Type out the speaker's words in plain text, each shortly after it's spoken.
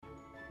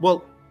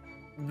Well,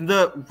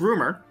 the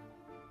rumor,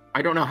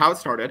 I don't know how it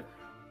started,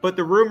 but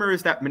the rumor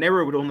is that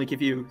Monero would only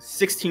give you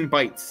 16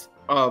 bytes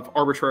of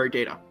arbitrary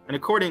data. And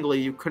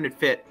accordingly, you couldn't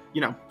fit,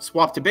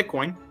 swap to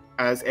Bitcoin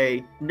as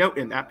a note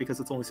in that because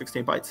it's only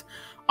 16 bytes.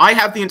 I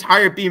have the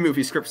entire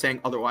B-movie script saying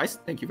otherwise.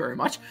 Thank you very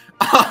much.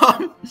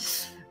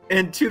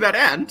 And to that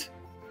end,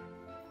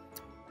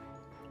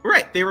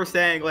 right, they were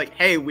saying, like,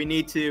 hey, we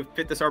need to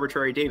fit this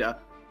arbitrary data.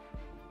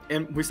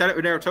 And we said it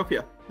with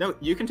Neurotopia. No,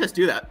 you can just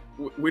do that.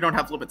 We don't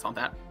have limits on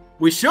that.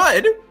 We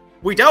should.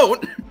 We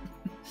don't.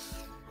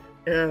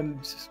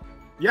 And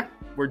yeah,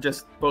 we're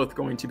just both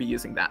going to be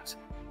using that.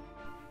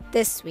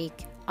 This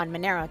week on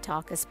Monero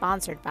Talk is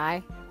sponsored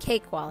by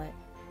Cake Wallet.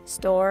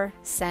 Store,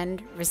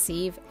 send,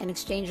 receive, and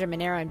exchange your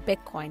Monero and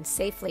Bitcoin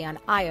safely on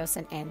iOS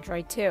and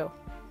Android too.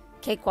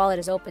 Cake Wallet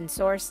is open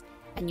source,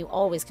 and you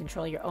always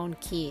control your own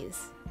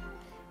keys.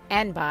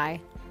 And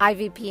by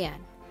IVPN.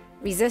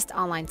 Resist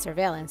online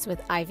surveillance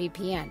with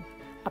IVPN,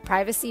 a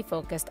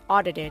privacy-focused,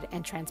 audited,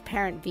 and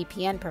transparent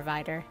VPN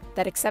provider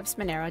that accepts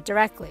Monero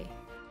directly.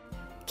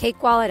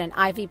 Cake Wallet and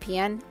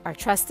IVPN are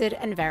trusted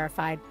and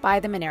verified by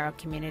the Monero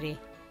community.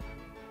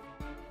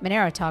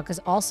 Monero Talk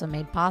is also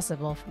made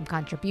possible from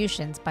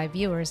contributions by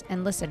viewers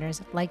and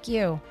listeners like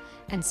you,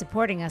 and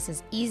supporting us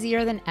is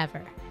easier than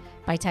ever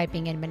by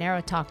typing in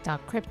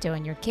monerotalk.crypto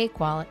in your Cake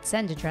Wallet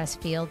send address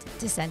field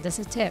to send us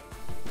a tip.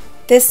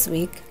 This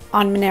week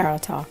on Monero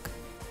Talk,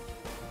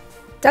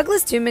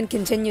 Douglas Tuman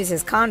continues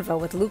his convo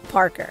with Luke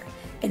Parker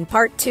in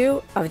part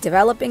 2 of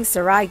Developing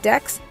Sarai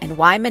Dex and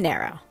Why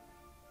Monero.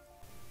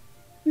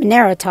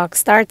 Monero Talk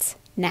starts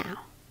now.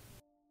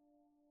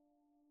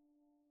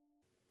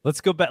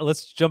 Let's go back.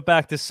 Let's jump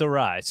back to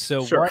Sarai.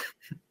 So Sure.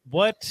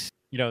 what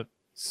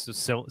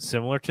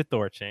similar to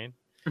Thorchain,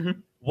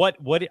 Mm-hmm. what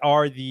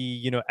are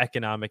the,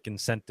 economic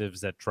incentives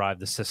that drive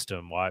the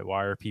system? Why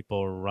are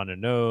people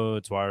running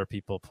nodes? Why are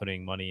people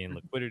putting money in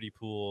liquidity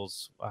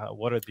pools?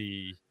 What's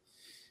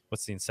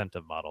the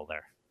incentive model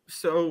there?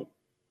 So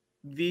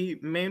the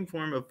main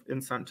form of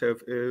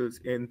incentive is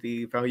in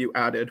the value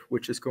added,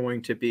 which is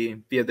going to be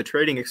via the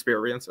trading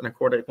experience, and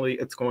accordingly,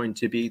 it's going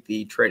to be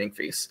the trading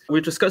fees.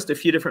 We've discussed a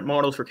few different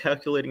models for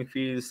calculating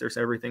fees. There's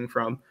everything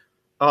from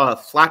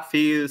flat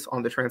fees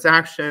on the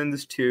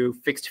transactions to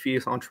fixed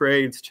fees on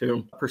trades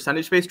to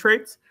percentage-based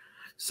trades.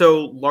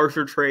 So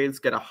larger trades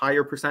get a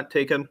higher percent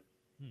taken.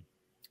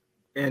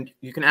 And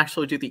you can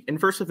actually do the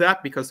inverse of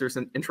that because there's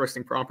an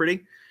interesting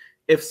property.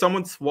 If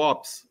someone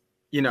swaps,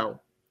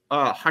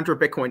 100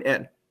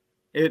 Bitcoin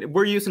in,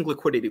 we're using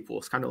liquidity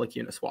pools, kind of like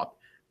Uniswap,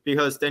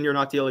 because then you're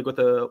not dealing with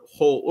a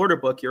whole order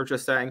book. You're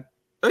just saying,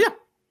 oh yeah,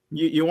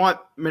 you want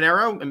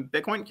Monero and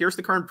Bitcoin? Here's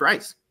the current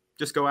price.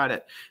 Just go at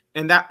it.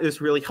 And that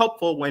is really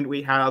helpful when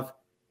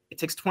it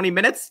takes 20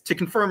 minutes to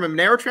confirm a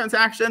Monero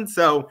transaction.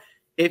 So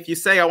if you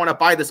say, I want to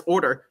buy this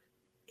order,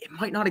 it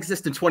might not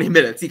exist in 20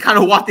 minutes. You kind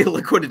of want the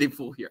liquidity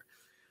pool here.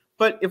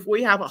 But if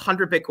we have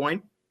 100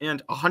 Bitcoin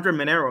and 100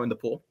 Monero in the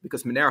pool,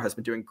 because Monero has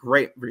been doing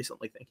great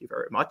recently, thank you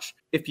very much.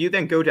 If you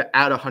then go to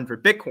add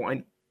 100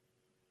 Bitcoin,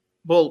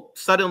 well,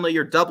 suddenly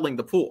you're doubling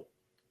the pool.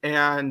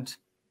 And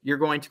you're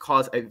going to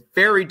cause a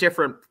very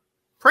different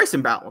price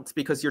imbalance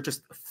because you're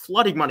just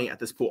flooding money at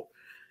this pool.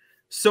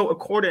 So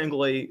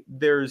accordingly,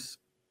 there's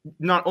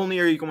not only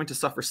are you going to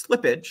suffer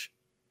slippage,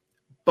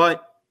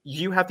 but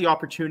you have the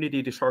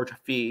opportunity to charge a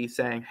fee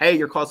saying, hey,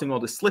 you're causing all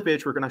this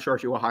slippage, we're going to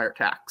charge you a higher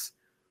tax.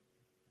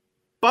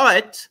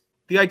 But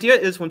the idea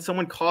is when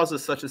someone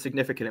causes such a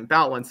significant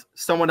imbalance,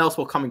 someone else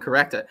will come and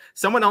correct it.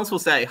 Someone else will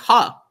say,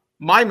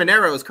 my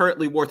Monero is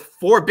currently worth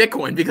 4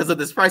 Bitcoin because of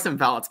this price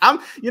imbalance. I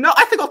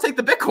think I'll take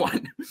the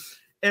Bitcoin.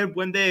 And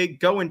when they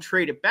go and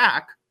trade it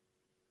back,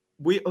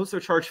 we also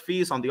charge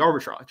fees on the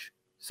arbitrage.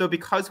 So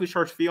because we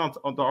charge fee on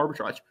the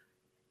arbitrage,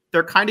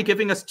 they're kind of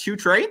giving us 2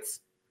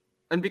 trades.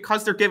 And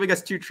because they're giving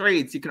us 2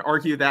 trades, you can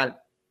argue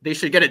that they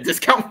should get a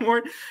discount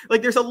more.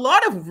 Like, there's a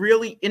lot of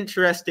really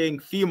interesting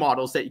fee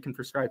models that you can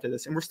prescribe to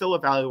this, and we're still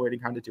evaluating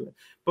how to do it.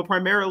 But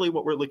primarily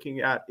what we're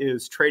looking at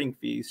is trading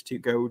fees to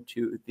go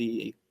to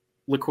the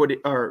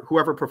liquidity, or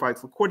whoever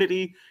provides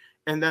liquidity.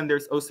 And then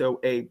there's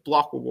also a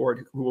block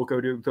reward who will go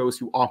to those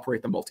who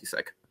operate the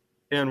multisig.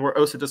 And we're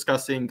also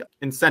discussing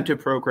incentive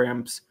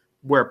programs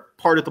where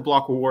part of the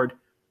block reward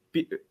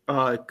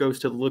goes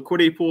to the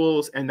liquidity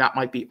pools, and that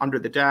might be under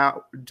the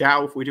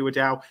DAO if we do a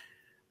DAO.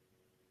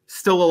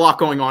 Still a lot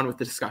going on with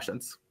the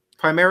discussions.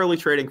 Primarily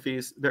trading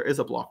fees. There is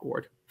a block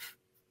reward.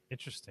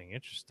 Interesting.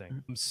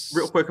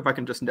 Real quick, if I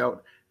can just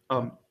note,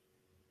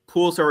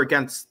 pools are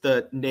against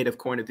the native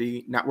coin of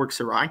the network,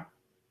 Sarai.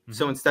 Mm-hmm.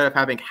 So instead of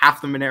having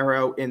half the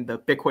Monero in the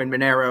Bitcoin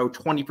Monero,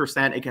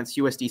 20% against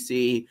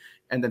USDC,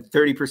 and then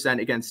 30%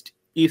 against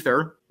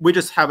Ether, we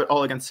just have it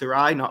all against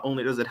Sarai. Not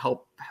only does it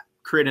help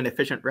create an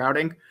efficient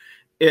routing,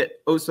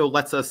 it also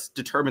lets us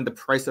determine the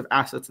price of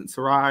assets in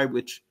Sarai,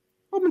 which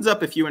opens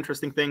up a few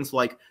interesting things,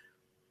 like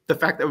the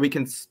fact that we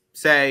can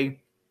say,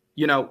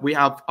 we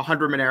have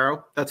 100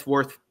 Monero that's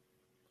worth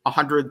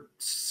 100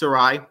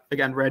 Sarai.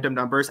 Again, random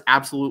numbers,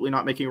 absolutely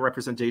not making a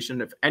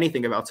representation of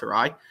anything about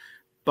Sarai.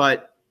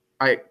 But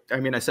I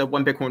mean, I said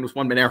 1 Bitcoin was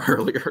 1 Monero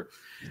earlier.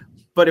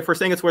 But if we're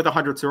saying it's worth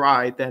 100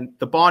 Sarai, then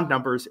the bond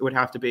numbers, it would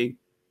have to be,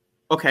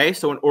 okay,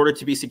 so in order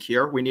to be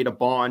secure, we need a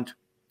bond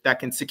that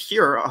can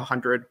secure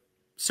 100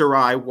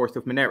 Sarai worth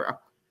of Monero.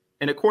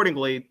 And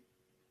accordingly,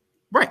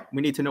 right,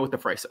 we need to know what the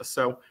price is.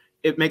 So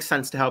it makes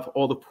sense to have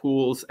all the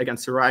pools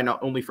against Sarai,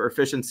 not only for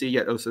efficiency,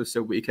 yet also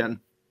so we can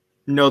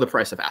know the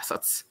price of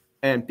assets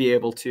and be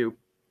able to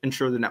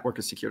ensure the network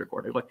is secured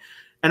accordingly.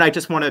 And I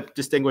just want to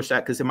distinguish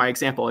that because in my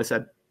example, I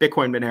said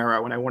Bitcoin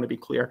Monero, and I want to be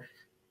clear.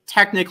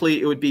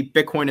 Technically, it would be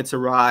Bitcoin and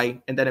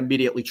Sarai and then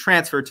immediately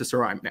transferred to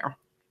Sarai Monero.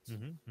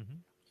 Mm-hmm,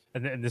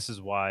 mm-hmm. And this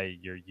is why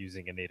you're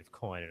using a native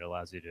coin. It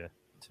allows you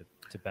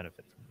to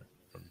benefit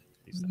from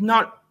these things.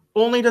 Not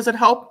only does it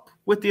help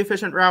with the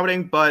efficient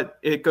routing, but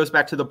it goes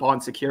back to the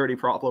bond security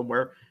problem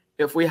where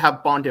if we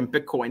have bond in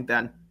Bitcoin,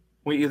 then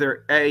we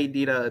either A,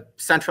 need a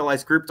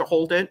centralized group to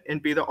hold it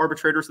and be the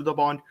arbitrators of the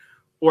bond,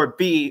 or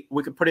B,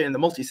 we could put it in the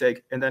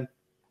multisig and then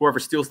whoever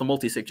steals the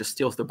multisig just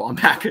steals the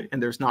bond back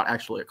and there's not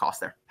actually a cost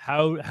there.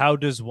 How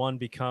does one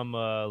become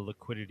a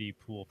liquidity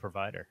pool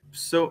provider?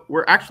 So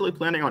we're actually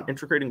planning on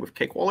integrating with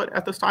Cake Wallet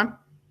at this time.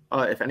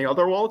 If any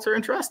other wallets are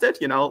interested,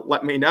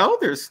 let me know.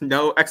 There's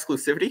no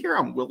exclusivity here.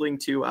 I'm willing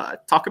to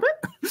talk a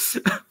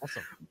bit.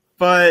 Awesome.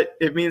 But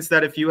it means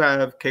that if you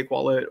have Cake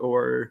Wallet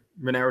or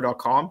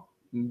Monero.com,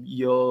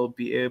 you'll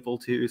be able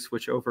to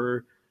switch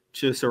over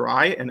to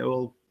Sarai, and it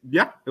will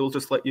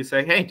just let you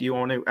say, hey, do you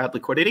want to add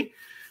liquidity?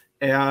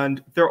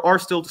 And there are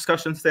still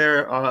discussions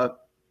there.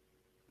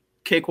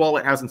 Cake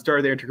Wallet hasn't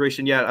started their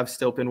integration yet. I've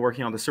still been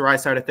working on the Sarai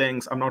side of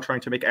things. I'm not trying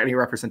to make any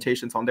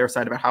representations on their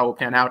side about how it will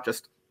pan out,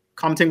 just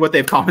commenting what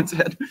they've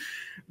commented.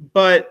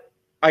 But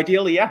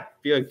ideally,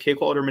 via Cake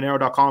Wallet or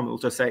Monero.com, it'll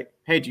just say,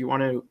 hey, do you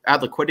want to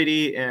add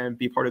liquidity and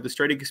be part of this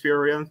trading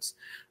experience?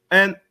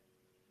 And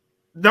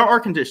there are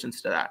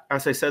conditions to that.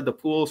 As I said, the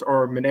pools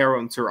are Monero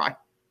and Sarai,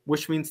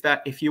 which means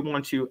that if you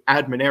want to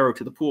add Monero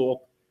to the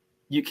pool,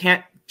 you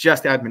can't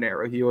just add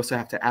Monero. You also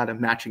have to add a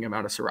matching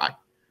amount of Sarai,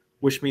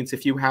 which means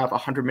if you have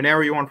 100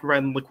 Monero you want to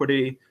provide in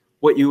liquidity,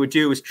 what you would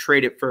do is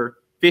trade it for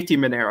 50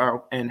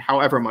 Monero and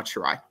however much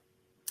Sarai.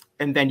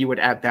 And then you would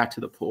add that to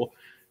the pool.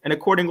 And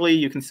accordingly,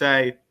 you can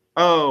say,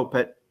 oh,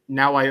 but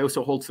now I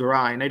also hold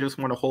Sarai and I just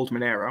want to hold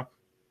Monero.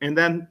 And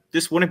then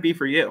this wouldn't be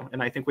for you.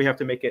 And I think we have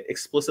to make it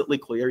explicitly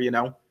clear,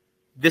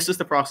 this is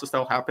the process that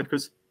will happen,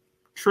 because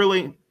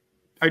truly,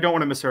 I don't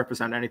want to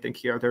misrepresent anything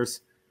here. There's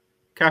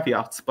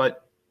caveats,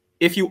 but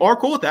if you are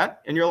cool with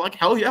that and you're like,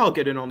 hell yeah, I'll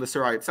get in on the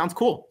Sarai. It sounds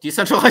cool.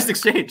 Decentralized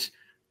exchange.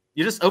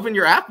 You just open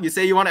your app, you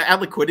say you want to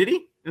add liquidity,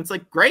 and it's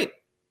like, great,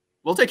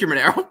 we'll take your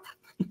Monero.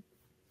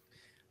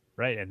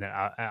 Right, and then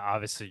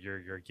obviously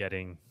you're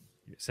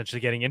essentially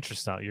getting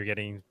interest on. You're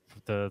getting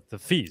the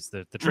fees,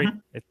 the trade. Mm-hmm.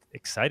 It's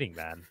exciting,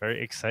 man.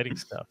 Very exciting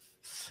stuff.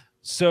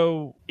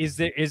 So is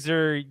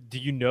there? Do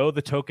you know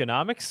the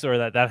tokenomics, or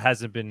that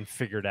hasn't been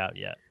figured out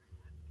yet?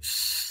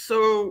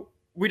 So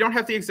we don't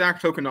have the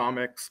exact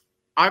tokenomics.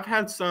 I've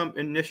had some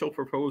initial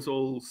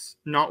proposals,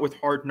 not with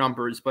hard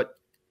numbers, but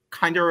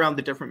kind of around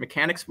the different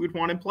mechanics we'd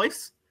want in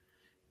place.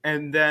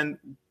 And then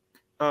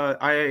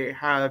I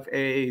have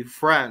a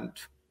friend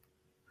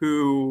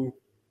who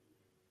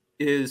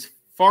is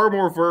far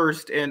more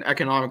versed in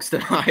economics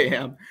than I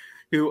am,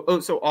 who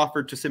also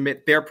offered to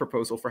submit their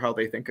proposal for how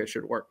they think it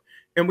should work.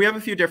 And we have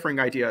a few differing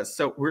ideas.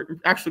 So we're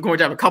actually going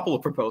to have a couple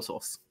of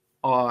proposals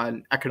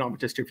on economic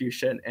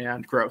distribution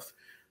and growth.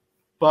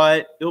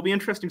 But it'll be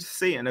interesting to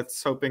see, and it's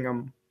something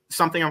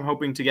I'm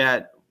hoping to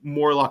get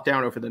more locked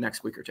down over the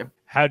next week or two.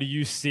 How do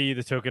you see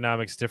the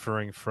tokenomics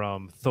differing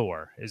from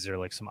Thor? Is there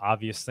some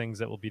obvious things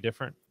that will be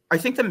different? I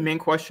think the main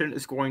question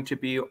is going to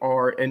be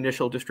our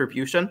initial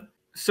distribution.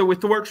 So with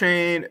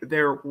ThorChain,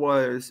 there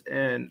was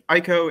an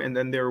ICO, and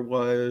then there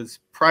was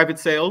private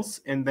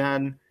sales, and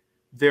then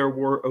there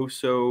were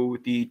also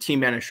the team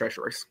managed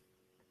treasuries.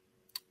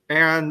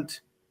 And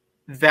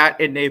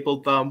that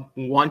enabled them,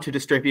 one, to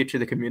distribute to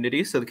the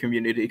community so the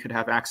community could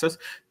have access.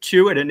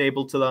 Two, it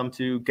enabled them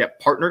to get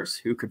partners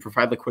who could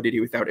provide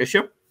liquidity without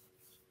issue.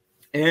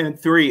 And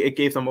three, it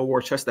gave them a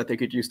war chest that they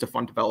could use to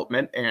fund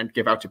development and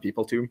give out to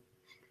people to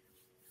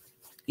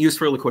use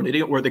for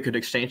liquidity, or they could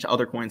exchange to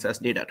other coins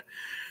as needed.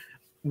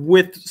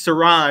 With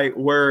Sarai,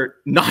 we're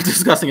not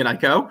discussing an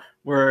ICO.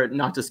 We're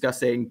not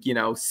discussing,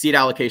 seed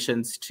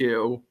allocations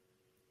to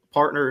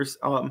partners.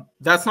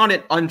 That's not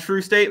an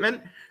untrue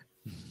statement.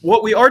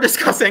 What we are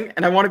discussing,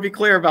 and I want to be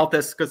clear about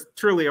this because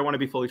truly I want to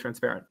be fully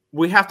transparent,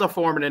 we have to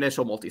form an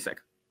initial multisig.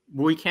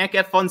 We can't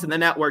get funds in the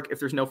network if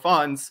there's no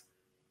funds.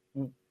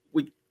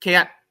 We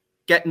can't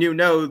get new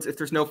nodes if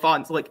there's no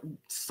funds.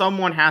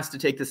 Someone has to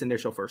take this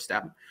initial first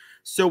step.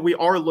 So we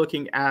are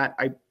looking at,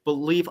 I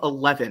believe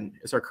 11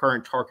 is our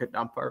current target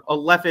number.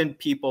 11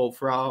 people,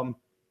 from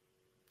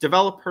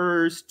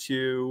developers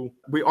to,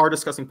 we are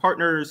discussing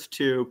partners,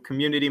 to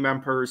community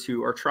members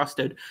who are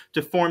trusted,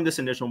 to form this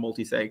initial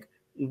multisig,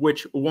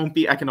 which won't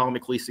be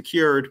economically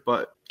secured,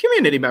 but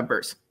community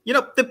members,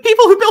 the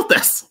people who built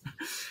this.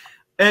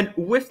 And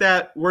with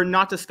that, we're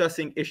not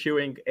discussing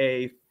issuing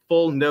a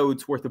full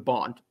node's worth of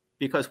bond,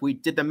 because we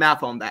did the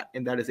math on that,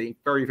 and that is a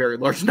very, very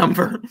large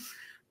number.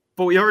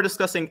 But we are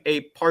discussing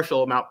a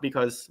partial amount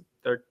because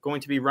they're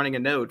going to be running a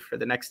node for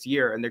the next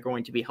year, and they're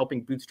going to be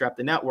helping bootstrap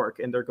the network,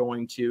 and they're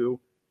going to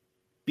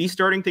be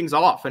starting things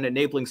off and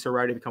enabling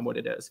Sarai to become what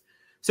it is.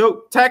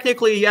 So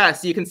technically,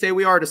 yes, you can say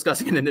we are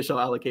discussing an initial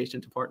allocation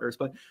to partners,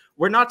 but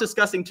we're not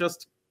discussing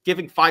just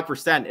giving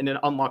 5% in an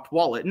unlocked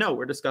wallet. No,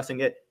 we're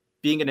discussing it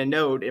being in a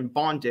node and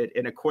bonded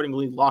and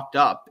accordingly locked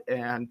up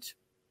and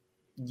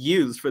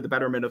used for the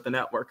betterment of the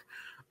network.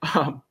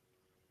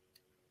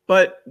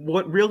 But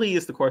what really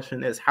is the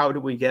question is, how do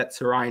we get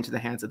Sarai into the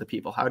hands of the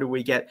people? How do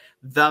we get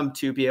them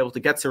to be able to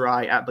get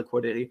Sarai at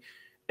liquidity?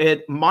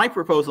 And my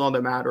proposal on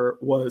the matter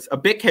was a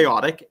bit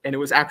chaotic, and it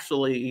was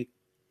actually,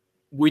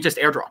 we just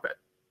airdrop it.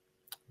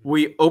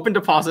 We open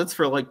deposits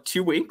for like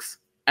 2 weeks.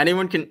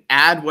 Anyone can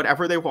add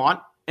whatever they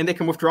want, and they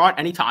can withdraw at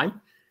any time.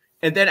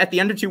 And then at the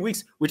end of 2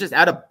 weeks, we just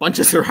add a bunch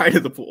of Sarai to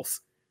the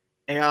pools.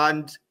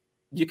 And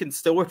you can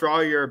still withdraw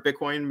your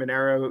Bitcoin,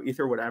 Monero,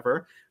 Ether,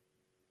 whatever.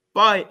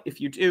 But if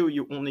you do,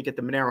 you only get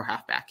the Monero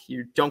half back.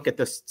 You don't get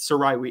the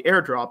Sarai we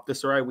airdrop. The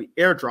Sarai we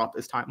airdrop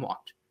is time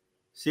locked.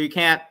 So you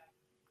can't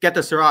get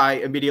the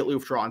Sarai, immediately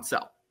withdraw and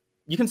sell.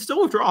 You can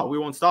still withdraw. We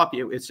won't stop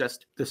you. It's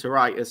just the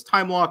Sarai is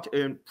time locked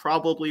and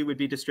probably would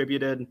be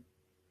distributed,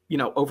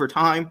 over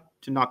time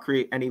to not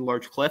create any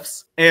large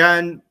cliffs.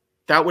 And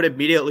that would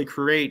immediately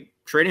create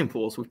trading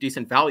pools with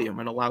decent value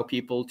and allow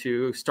people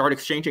to start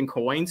exchanging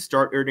coins,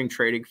 start earning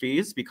trading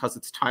fees because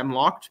it's time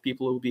locked.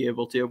 People will be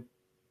able to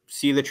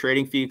see the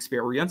trading fee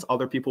experience.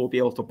 Other people will be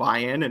able to buy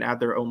in and add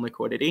their own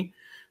liquidity.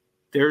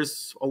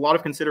 There's a lot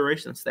of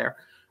considerations there.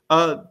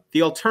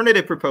 The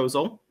alternative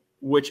proposal,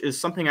 which is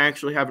something I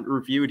actually haven't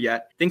reviewed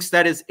yet, thinks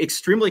that is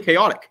extremely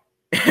chaotic,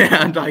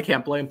 and I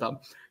can't blame them.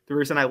 The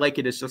reason I like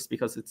it is just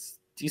because it's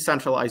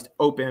decentralized,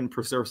 open,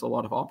 preserves a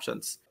lot of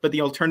options. But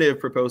the alternative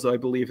proposal, I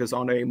believe, is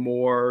on a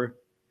more,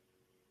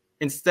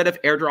 instead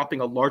of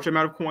airdropping a large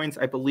amount of coins,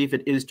 I believe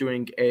it is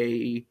doing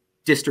a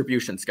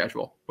distribution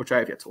schedule, which I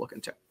have yet to look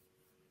into.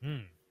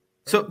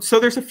 So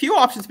there's a few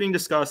options being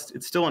discussed.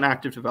 It's still in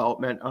active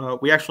development.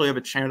 We actually have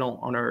a channel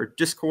on our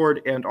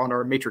Discord and on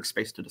our Matrix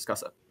space to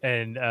discuss it.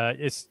 And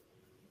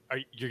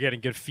you're getting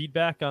good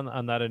feedback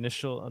on that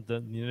initial the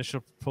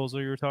initial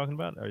proposal you were talking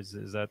about, or is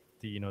that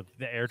the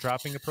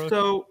airdropping approach?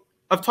 So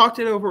I've talked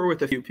it over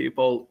with a few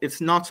people.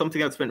 It's not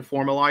something that's been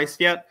formalized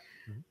yet,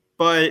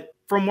 but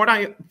from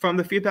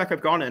the feedback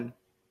I've gotten,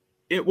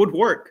 it would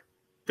work.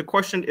 The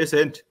question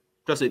isn't,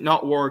 does it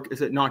not work? Is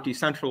it not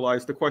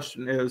decentralized? The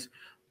question is,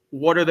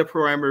 what are the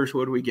parameters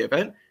would we give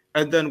it?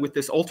 And then with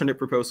this alternate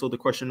proposal, the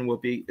question will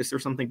be, is there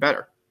something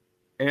better?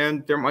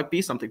 And there might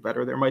be something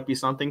better. There might be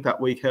something that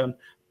we can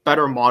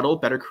better model,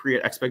 better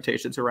create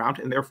expectations around,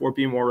 and therefore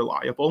be more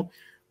reliable.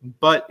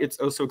 But it's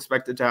also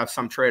expected to have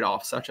some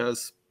trade-offs, such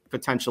as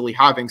potentially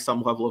having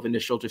some level of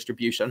initial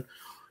distribution.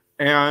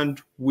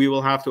 And we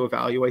will have to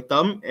evaluate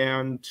them.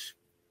 And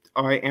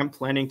I am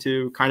planning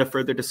to kind of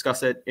further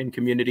discuss it in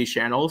community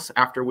channels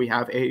after we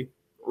have a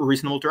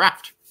reasonable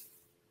draft.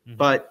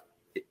 But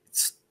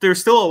there's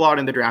still a lot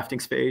in the drafting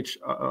stage.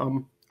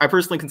 I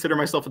personally consider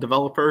myself a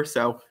developer,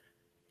 so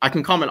I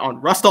can comment on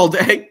Rust all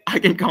day. I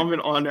can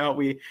comment on how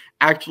we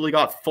actually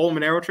got full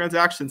Monero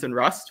transactions in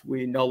Rust.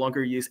 We no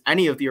longer use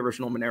any of the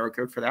original Monero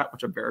code for that,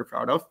 which I'm very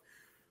proud of.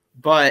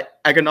 But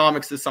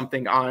economics is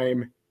something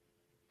I'm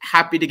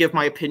happy to give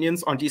my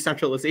opinions on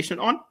decentralization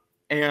on,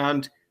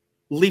 and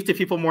leave to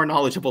people more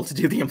knowledgeable to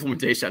do the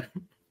implementation.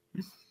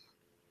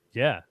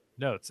 Yeah,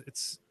 no,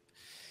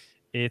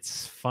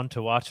 it's fun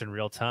to watch in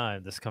real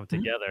time this come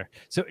together.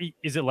 So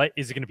is it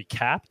going to be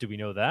capped? Do we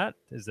know that?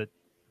 Is that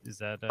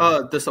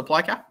the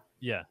supply cap?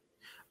 Yeah.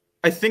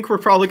 I think we're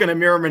probably going to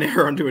mirror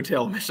Monero and do a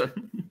tail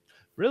emission.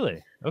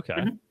 Really?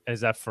 Okay.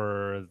 Is that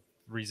for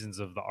reasons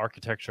of the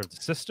architecture of the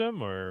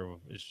system, or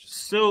is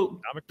just so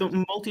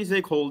the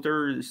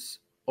multi-stakeholders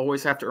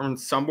always have to earn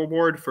some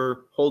reward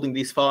for holding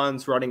these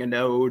funds, running a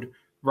node,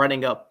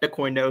 running up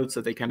Bitcoin nodes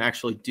so they can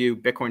actually do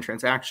Bitcoin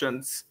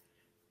transactions.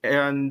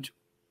 And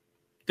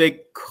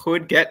they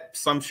could get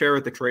some share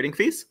of the trading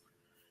fees.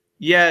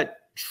 Yet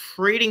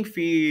trading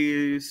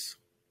fees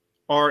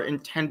are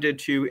intended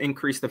to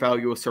increase the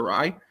value of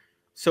Sarai.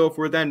 So if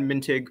we're then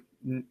minting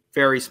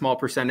very small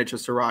percentage of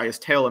Sarai as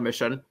tail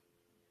emission,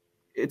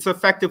 it's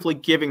effectively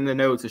giving the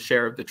nodes a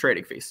share of the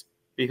trading fees.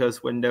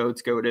 Because when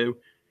nodes go to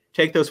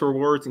take those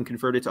rewards and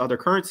convert it to other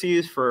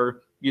currencies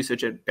for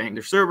usage at bang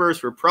their servers,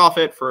 for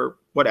profit, for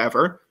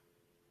whatever,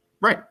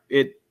 right,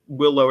 it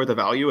will lower the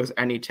value as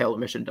any tail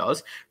emission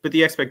does. But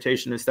the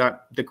expectation is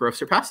that the growth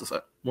surpasses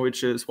it,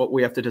 which is what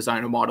we have to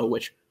design a model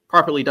which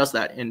properly does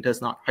that and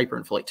does not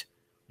hyperinflate.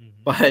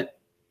 But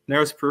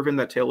Monero's proven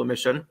that tail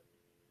emission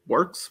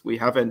works. We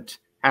haven't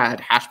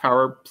had hash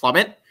power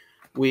plummet.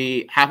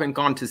 We haven't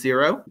gone to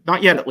zero,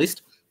 not yet at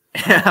least.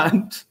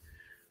 And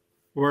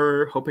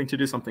we're hoping to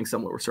do something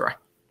similar with Sarai.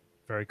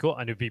 Very cool.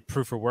 And it'd be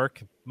proof of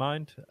work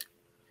mined?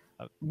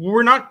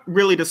 We're not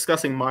really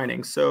discussing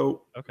mining.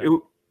 So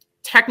it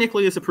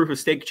technically is a proof of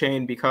stake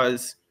chain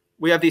because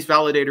we have these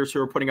validators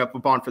who are putting up a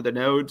bond for the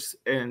nodes,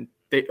 and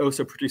they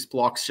also produce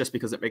blocks just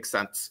because it makes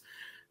sense.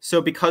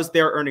 So because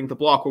they're earning the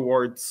block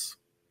rewards,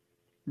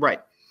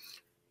 right.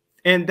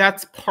 And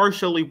that's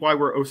partially why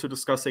we're also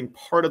discussing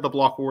part of the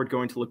block reward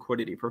going to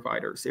liquidity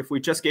providers. If we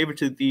just gave it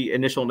to the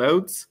initial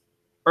nodes,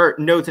 or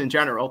nodes in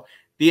general,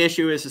 the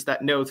issue is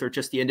that nodes are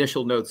just the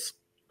initial nodes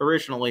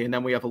originally, and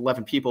then we have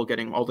 11 people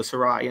getting all the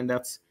Sarai, and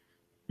that's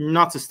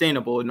not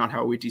sustainable and not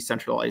how we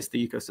decentralize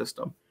the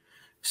ecosystem.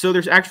 So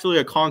there's actually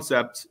a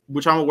concept,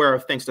 which I'm aware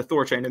of thanks to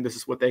Thorchain, and this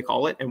is what they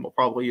call it, and we'll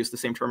probably use the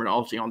same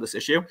terminology on this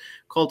issue,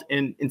 called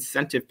an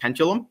incentive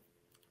pendulum.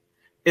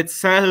 It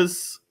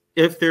says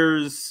if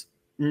there's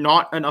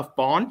not enough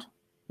bond,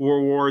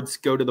 rewards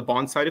go to the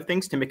bond side of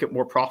things to make it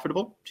more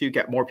profitable to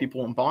get more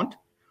people in bond.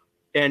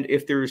 And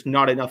if there's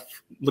not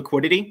enough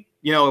liquidity,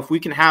 if we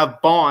can have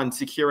bond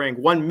securing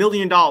 $1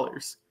 million,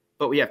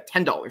 but we have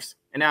 $10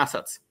 in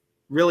assets,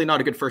 really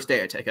not a good first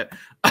day, I take it.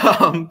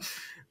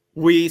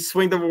 We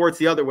swing the rewards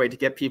the other way to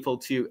get people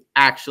to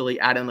actually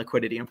add in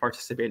liquidity and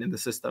participate in the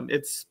system.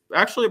 It's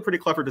actually a pretty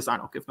clever design,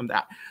 I'll give them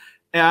that.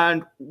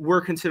 And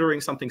we're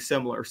considering something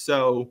similar.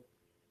 So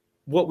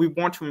what we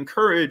want to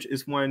encourage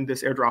is when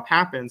this airdrop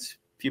happens,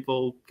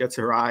 people get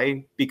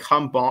Sarai,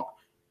 become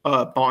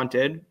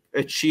bonded,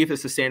 achieve a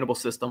sustainable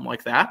system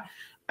like that,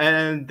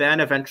 and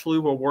then eventually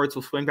rewards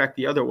will swing back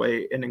the other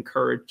way and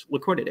encourage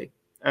liquidity.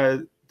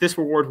 This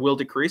reward will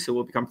decrease, it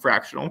will become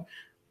fractional,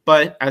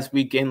 but as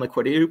we gain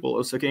liquidity, we'll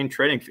also gain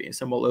trading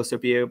fees, and we'll also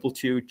be able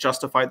to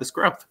justify this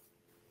growth.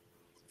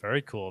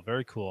 Very cool,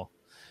 very cool.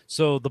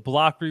 So the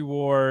block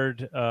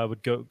reward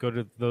would go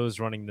to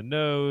those running the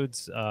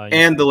nodes.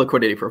 And the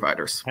liquidity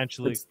providers.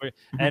 Potentially,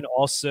 and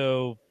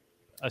also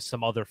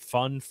some other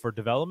fund for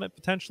development,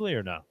 potentially,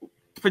 or no?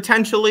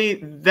 Potentially.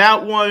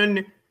 That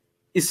one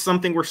is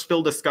something we're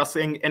still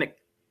discussing, and it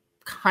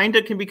kind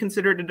of can be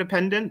considered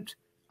independent.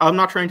 I'm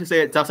not trying to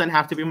say it doesn't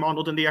have to be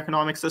modeled in the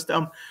economic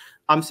system.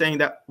 I'm saying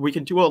that we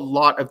can do a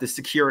lot of the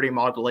security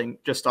modeling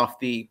just off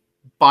the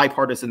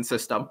bipartisan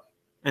system,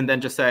 and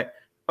then just say,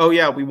 oh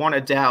yeah, we want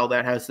a DAO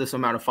that has this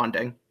amount of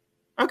funding.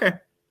 Okay,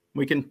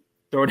 we can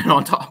throw it in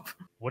on top.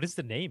 What is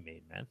the name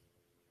mean, man?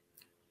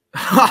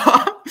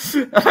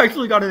 I've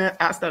actually gotten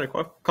asked that a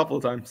couple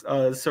of times.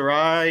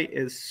 Sarai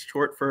is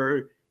short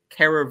for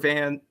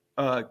caravanserai,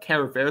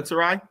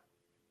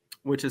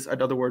 which is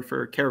another word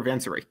for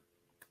caravansary.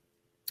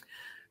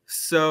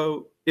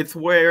 So it's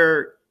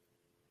where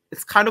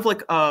it's kind of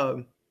like a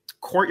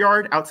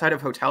courtyard outside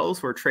of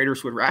hotels where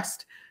traders would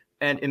rest.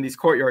 And in these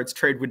courtyards,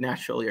 trade would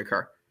naturally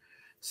occur.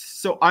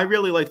 So I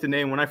really liked the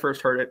name when I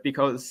first heard it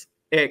because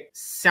it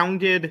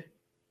sounded,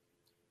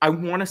 I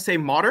want to say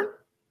modern.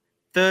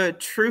 The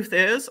truth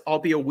is, I'll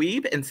be a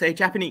weeb and say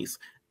Japanese.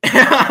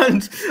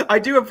 And I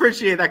do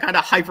appreciate that kind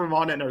of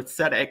hyper-modern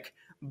aesthetic,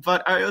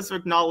 but I also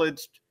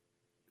acknowledged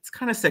it's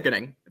kind of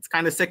sickening. It's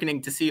kind of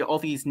sickening to see all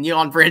these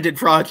neon-branded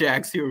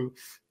projects who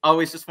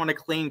always just want to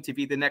claim to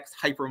be the next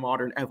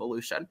hyper-modern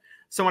evolution.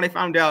 So when I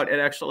found out it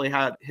actually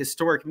had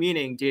historic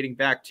meaning dating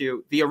back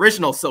to the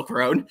original Silk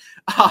Road,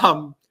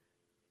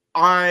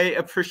 I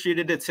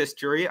appreciated its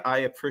history. I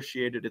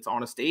appreciated its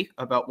honesty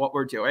about what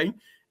we're doing.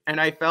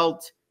 And I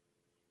felt,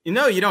 you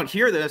don't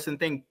hear this and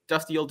think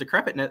dusty old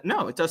decrepitness.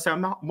 No, it does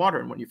sound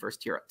modern when you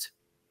first hear it.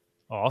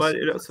 Awesome. But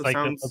it also like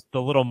sounds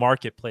the little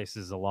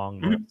marketplaces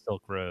along the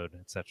Silk Road,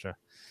 etc.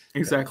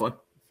 Exactly.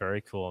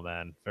 Very cool,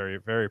 man. Very,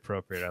 very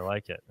appropriate. I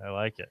like it.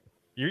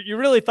 You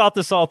really thought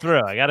this all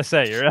through. I gotta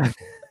say, you're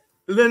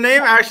the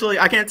name actually.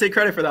 I can't take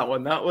credit for that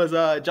one. That was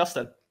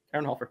Justin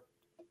Ehrenhofer.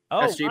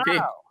 Oh, SGP.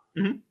 Wow.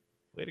 Mm-hmm.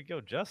 Way to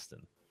go,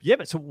 Justin. Yeah,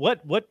 but so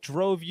what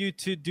drove you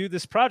to do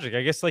this project?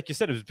 I guess, like you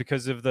said, it was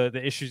because of the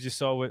issues you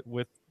saw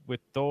with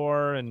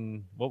Thor,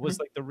 and what was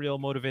like the real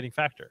motivating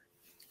factor?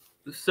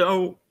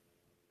 So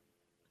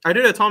I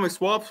did atomic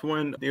swaps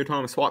when the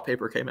atomic swap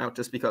paper came out,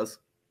 just because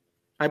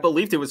I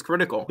believed it was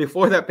critical.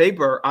 Before that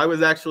paper, I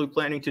was actually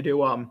planning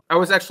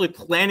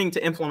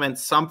to implement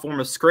some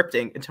form of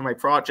scripting into my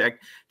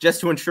project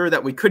just to ensure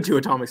that we could do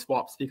atomic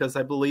swaps, because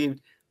I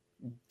believed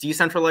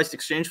decentralized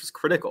exchange was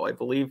critical. I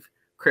believe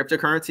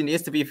cryptocurrency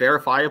needs to be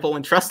verifiable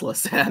and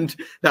trustless, and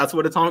that's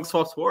what atomic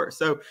swaps were.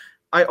 So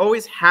I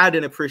always had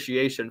an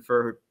appreciation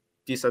for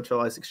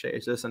decentralized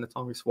exchanges and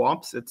atomic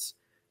swaps. It's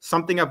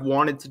something I've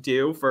wanted to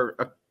do for,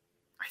 I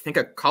think,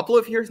 a couple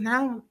of years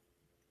now.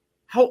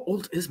 How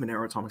old is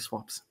Monero atomic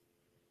swaps?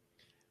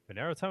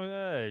 Monero atomic,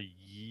 a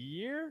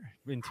year?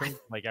 In terms,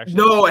 like, actually?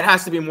 No, it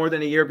has to be more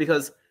than a year,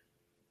 because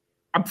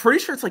I'm pretty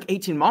sure it's like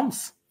 18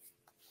 months.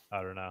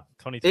 I don't know.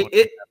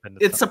 2020.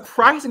 It's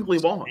surprisingly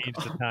long. Change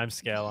the time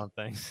scale on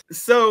things.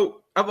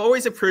 So I've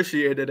always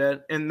appreciated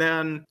it, and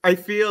then I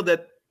feel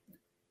that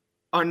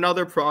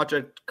another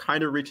project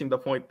kind of reaching the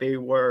point they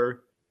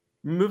were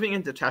moving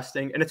into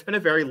testing, and it's been a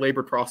very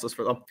labored process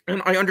for them.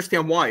 And I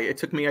understand why. It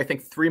took me, I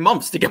think, 3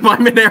 months to get my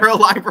Monero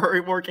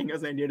library working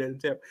as I needed it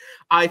to.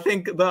 I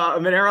think the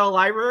Monero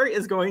library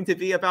is going to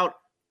be about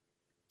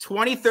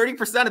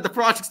 20-30% of the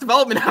project's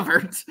development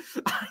effort.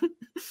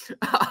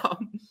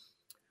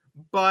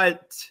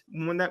 But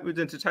when that moved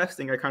into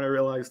testing, I kind of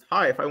realized,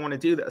 hi, if I want to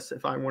do this,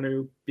 if I want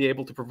to be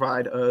able to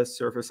provide a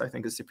service I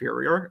think is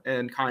superior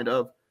and kind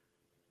of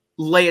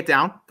lay it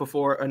down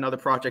before another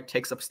project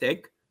takes up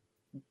stake,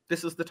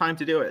 this is the time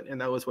to do it. And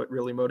that was what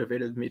really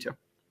motivated me to.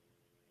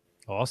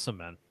 Awesome,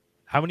 man.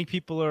 How many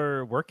people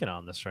are working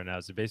on this right now?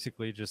 Is it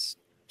basically just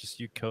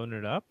you coding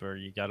it up, or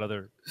you got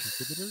other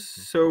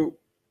contributors?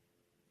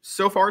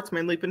 So far, it's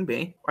mainly been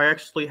me. I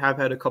actually have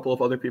had a couple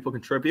of other people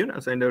contribute.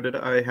 As I noted,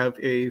 I have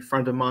a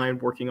friend of mine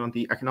working on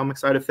the economic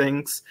side of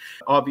things.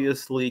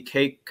 Obviously,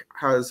 Cake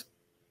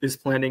is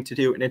planning to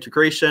do an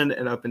integration,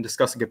 and I've been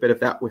discussing a bit of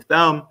that with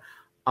them.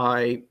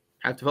 I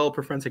have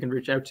developer friends I can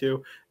reach out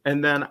to.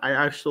 And then I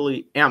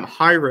actually am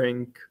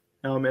hiring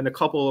in a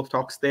couple of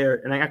talks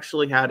there. And I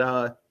actually had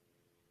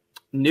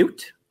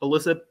Newt,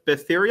 Elizabeth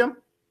Ethereum.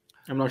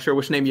 I'm not sure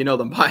which name you know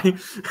them by.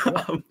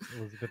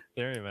 Elizabeth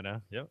Ethereum, I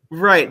know. Yep.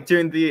 Right.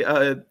 During the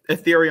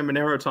Ethereum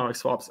Monero atomic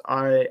swaps,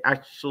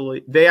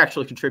 they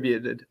actually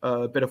contributed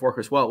a bit of work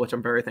as well, which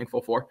I'm very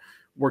thankful for,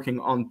 working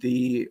on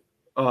the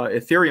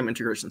Ethereum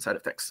integration side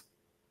of things.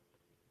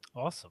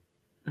 Awesome.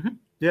 Mm-hmm.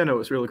 Yeah, no, it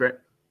was really great.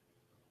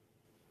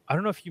 I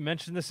don't know if you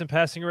mentioned this in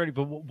passing already,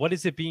 but what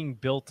is it being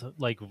built?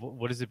 Like,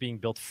 what is it being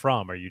built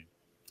from? Are you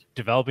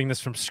developing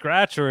this from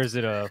scratch, or is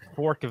it a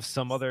fork of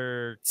some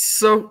other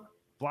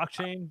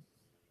blockchain?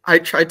 I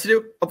tried to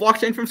do a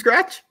blockchain from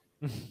scratch.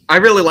 I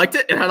really liked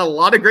it. It had a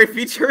lot of great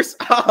features.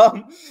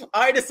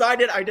 I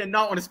decided I did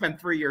not want to spend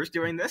 3 years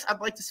doing this. I'd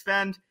like to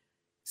spend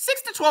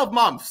 6 to 12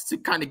 months to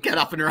kind of get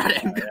up and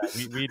running.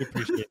 Yeah, we'd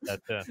appreciate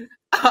that too.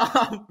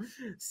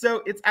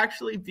 So it's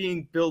actually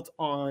being built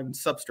on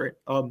Substrate.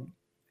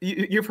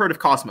 You've heard of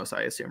Cosmos,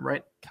 I assume,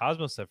 right?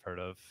 Cosmos I've heard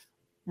of.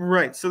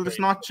 Right. So there's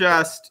not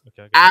just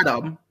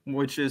Atom,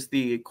 which is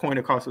the coin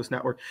of Cosmos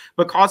network,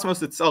 but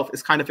Cosmos itself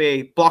is kind of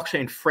a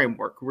blockchain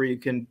framework where you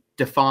can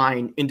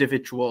define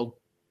individual,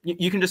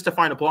 you can just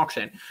define a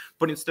blockchain,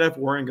 but instead of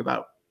worrying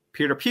about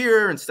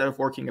peer-to-peer, instead of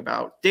working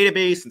about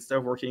database, instead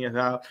of working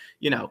about,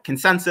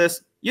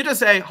 consensus, you just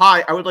say,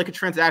 hi, I would like a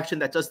transaction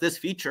that does this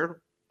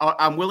feature.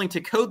 I'm willing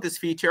to code this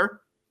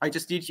feature. I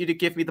just need you to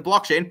give me the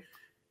blockchain.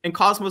 And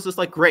Cosmos is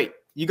like, great,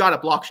 you got a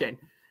blockchain.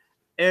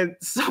 And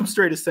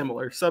Substrate is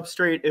similar.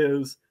 Substrate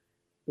is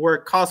where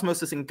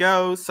Cosmos is in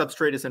Go,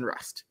 Substrate is in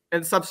Rust.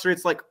 And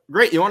Substrate's like,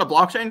 great, you want a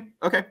blockchain?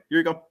 Okay, here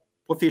you go.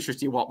 What features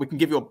do you want? We can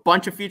give you a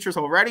bunch of features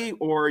already,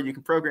 or you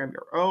can program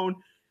your own.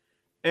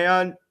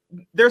 And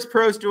there's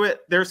pros to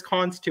it, there's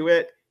cons to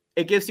it.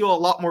 It gives you a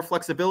lot more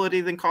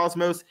flexibility than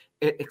Cosmos.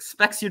 It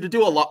expects you to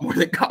do a lot more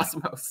than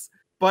Cosmos.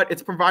 But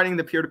it's providing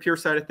the peer-to-peer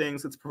side of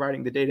things. It's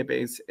providing the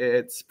database.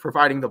 It's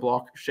providing the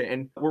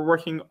blockchain. We're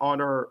working on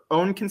our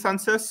own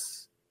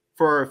consensus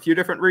for a few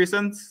different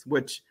reasons,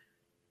 which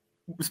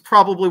was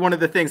probably one of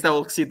the things that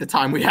will exceed the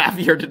time we have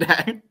here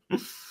today.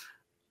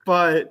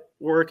 But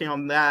we're working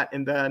on that.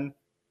 And then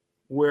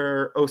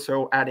we're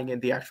also adding in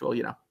the actual,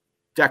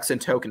 DEX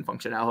and token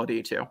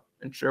functionality to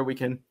ensure we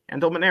can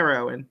handle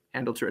Monero and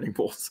handle trading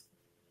pools.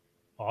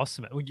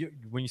 Awesome.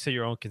 When you say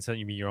your own consent,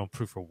 you mean your own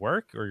proof of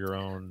work or your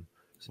own?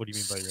 What do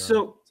you mean by your own?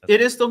 So it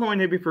is still going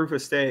to be proof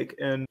of stake.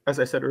 And as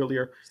I said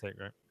earlier, right?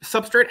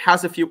 Substrate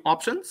has a few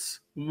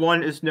options.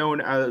 One is known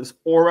as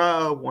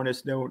Aura. One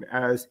is known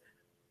as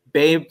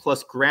Babe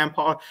plus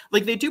Grandpa.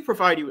 Like, they do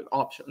provide you with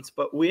options,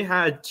 but we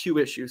had two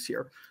issues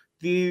here.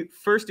 The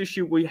first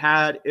issue we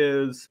had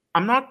is,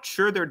 I'm not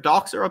sure their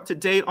docs are up to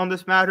date on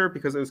this matter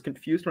because I was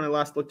confused when I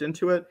last looked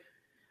into it.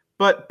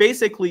 But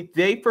basically,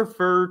 they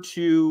prefer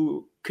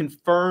to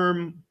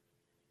confirm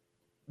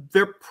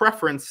their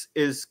preference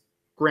is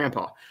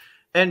Grandpa.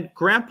 And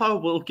Grandpa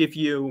will give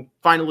you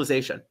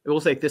finalization. It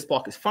will say this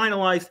block is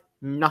finalized.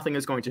 Nothing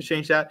is going to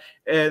change that.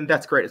 And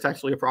that's great. It's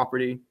actually a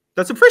property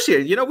that's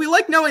appreciated. We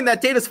like knowing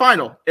that data is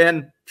final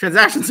and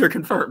transactions are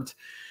confirmed.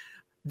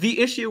 The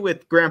issue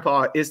with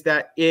Grandpa is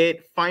that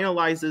it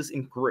finalizes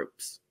in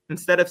groups.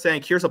 Instead of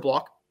saying, here's a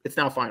block, it's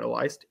now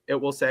finalized. It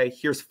will say,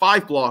 here's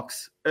 5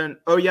 blocks. And,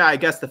 oh yeah, I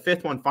guess the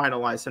 5th one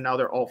finalized. So now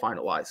they're all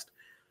finalized.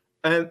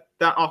 And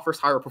that offers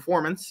higher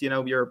performance.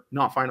 You're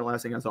not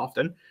finalizing as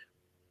often.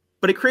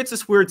 But it creates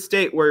this weird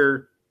state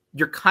where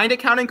you're kind of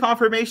counting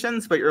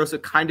confirmations, but you're also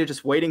kind of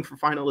just waiting for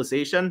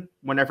finalization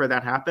whenever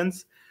that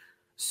happens.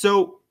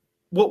 So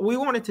what we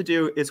wanted to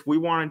do is we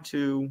wanted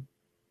to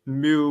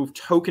move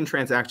token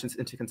transactions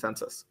into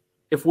consensus.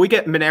 If we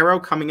get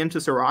Monero coming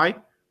into Sarai,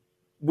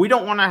 we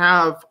don't want to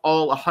have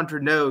all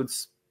 100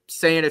 nodes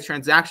saying a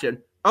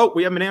transaction, oh,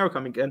 we have Monero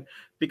coming in,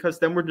 because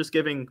then we're just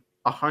giving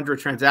 100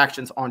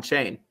 transactions on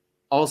chain,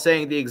 all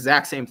saying the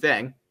exact same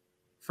thing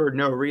for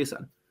no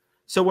reason.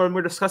 So when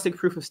we're discussing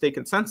proof of stake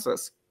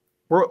consensus,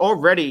 we're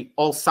already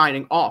all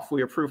signing off,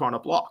 we approve on a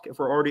block. If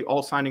we're already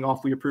all signing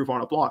off, we approve on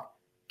a block.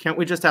 Can't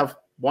we just have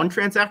one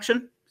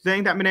transaction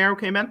saying that Monero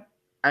came in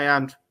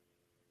and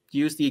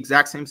use the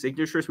exact same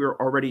signatures we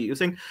were already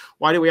using?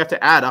 Why do we have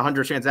to add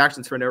 100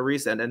 transactions for no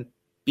reason and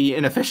be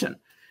inefficient?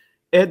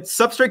 And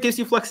Substrate gives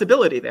you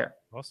flexibility there.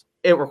 Awesome.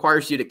 It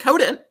requires you to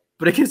code it,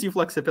 but it gives you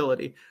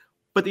flexibility.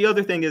 But the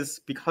other thing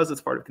is, because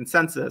it's part of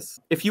consensus,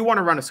 if you want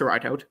to run a Sarai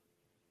node,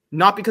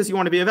 not because you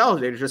want to be a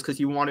validator, just because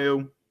you want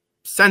to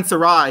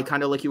censorize,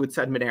 kind of like you would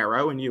said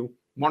Monero, and you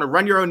want to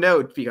run your own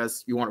node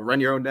because you want to run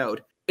your own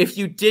node. If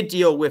you did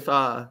deal with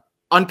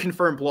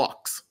unconfirmed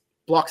blocks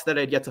that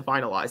had yet to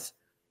finalize,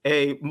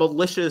 a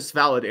malicious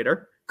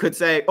validator could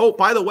say, oh,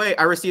 by the way,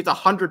 I received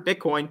 100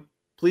 Bitcoin.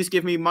 Please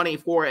give me money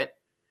for it.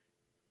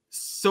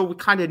 So we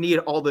kind of need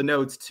all the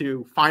nodes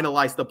to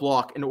finalize the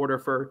block in order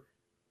for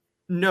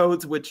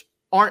nodes which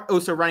aren't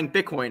also running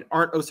Bitcoin,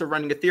 aren't also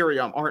running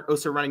Ethereum, aren't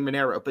also running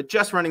Monero, but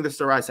just running the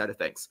Storai side of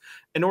things.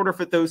 In order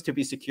for those to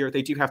be secure,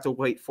 they do have to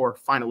wait for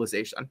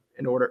finalization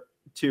in order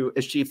to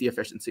achieve the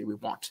efficiency we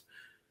want.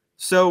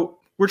 So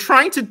we're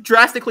trying to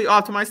drastically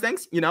optimize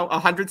things,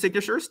 100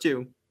 signatures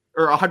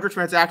or 100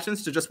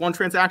 transactions to just one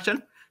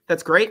transaction.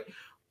 That's great,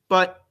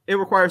 but it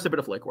requires a bit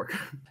of legwork.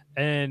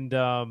 And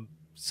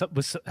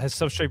has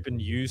Substrate been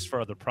used for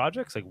other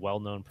projects, like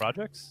well-known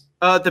projects?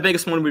 The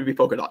biggest one would be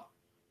Polkadot.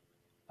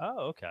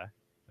 Oh, okay.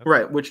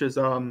 Right, which is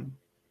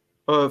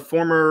a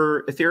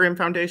former Ethereum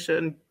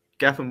Foundation,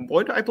 Gavin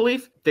Wood, I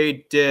believe.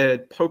 They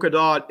did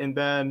Polkadot, and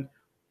then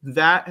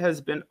that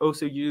has been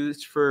also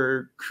used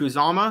for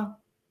Kusama,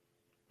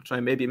 which I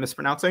may be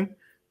mispronouncing,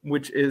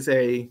 which is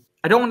I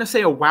don't want to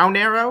say a WoW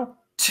arrow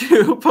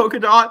to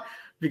Polkadot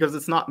because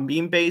it's not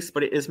meme-based,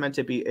 but it is meant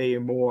to be a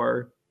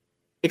more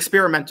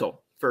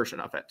experimental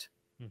version of it.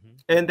 Mm-hmm.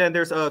 And then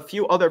there's a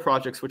few other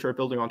projects which are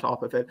building on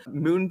top of it.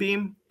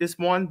 Moonbeam is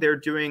one. They're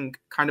doing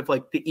kind of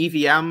like the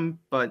EVM,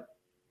 but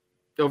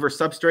over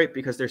Substrate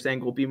because they're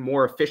saying will be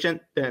more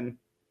efficient than,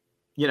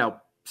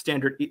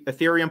 standard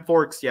Ethereum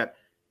forks, yet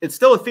it's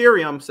still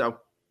Ethereum, so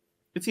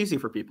it's easy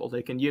for people.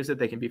 They can use it.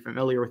 They can be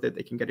familiar with it.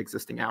 They can get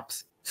existing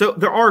apps. So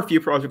there are a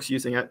few projects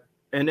using it,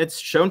 and it's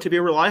shown to be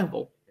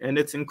reliable, and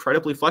it's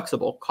incredibly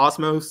flexible.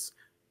 Cosmos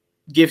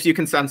gives you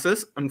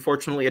consensus.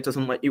 Unfortunately, it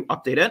doesn't let you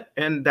update it,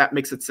 and that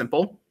makes it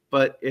simple,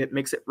 but it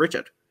makes it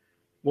rigid.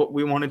 What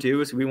we want to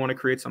do is we want to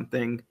create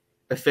something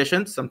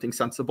efficient, something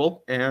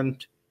sensible,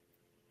 and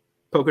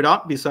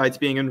Polkadot, besides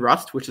being in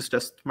Rust, which is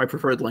just my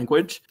preferred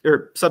language,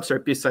 or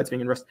Substrate, besides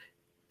being in Rust,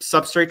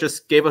 Substrate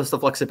just gave us the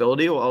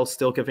flexibility while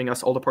still giving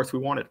us all the parts we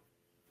wanted.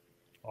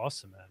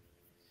 Awesome,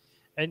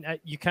 man. And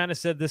you kind of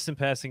said this in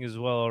passing as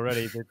well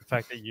already, the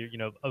fact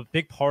that a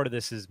big part of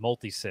this is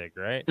multi-sig,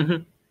 right?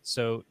 Mm-hmm.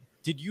 So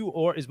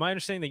is my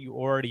understanding that you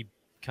already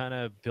kind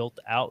of built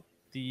out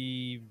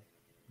the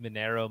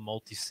Monero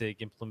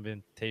multi-sig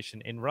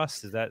implementation in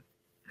Rust? Is that?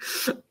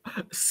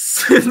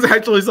 It's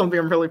actually something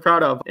I'm really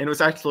proud of. And it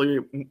was actually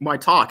my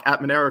talk at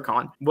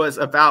MoneroCon was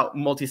about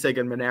multi-sig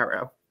and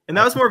Monero. And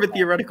that was more of a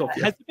theoretical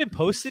view. Has it been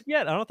posted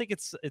yet? I don't think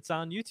it's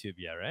on YouTube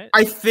yet, right?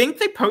 I think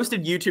they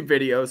posted YouTube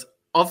videos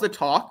of the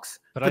talks,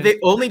 but they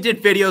only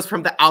did videos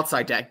from the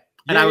outside day.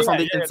 And I was on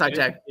the inside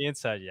day. The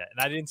inside, yeah. And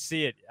I didn't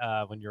see it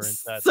when you were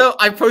inside. So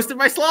I posted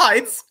my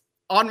slides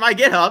on my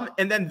GitHub,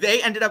 and then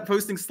they ended up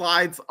posting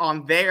slides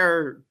on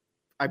their,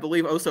 I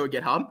believe, also a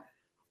GitHub.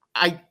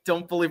 I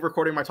don't believe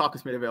recording my talk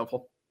was made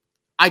available.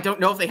 I don't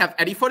know if they have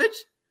any footage.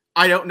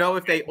 I don't know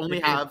if they only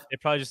have. They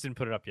probably just didn't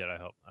put it up yet, I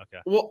hope.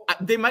 Okay. Well,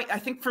 they might. I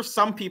think for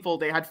some people,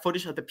 they had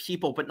footage of the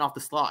people, but not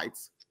the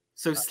slides.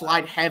 So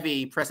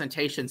slide-heavy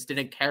presentations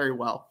didn't carry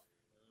well.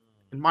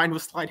 And mine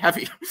was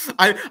slide-heavy.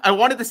 I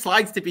wanted the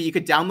slides to be, you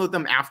could download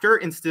them after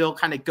and still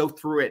kind of go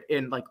through it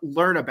and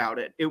learn about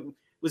it. It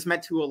was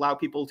meant to allow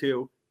people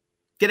to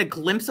get a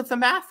glimpse of the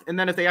math, and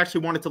then if they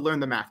actually wanted to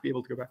learn the math, be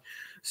able to go back.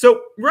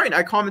 So, right,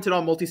 I commented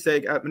on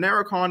multisig at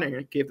MoneroCon and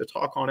I gave the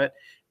talk on it.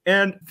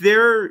 And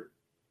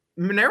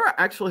Monero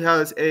actually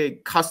has a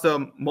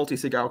custom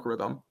multisig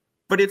algorithm,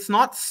 but it's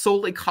not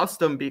solely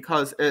custom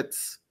because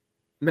it's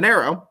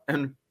Monero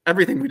and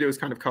everything we do is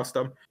kind of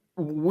custom.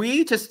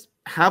 We just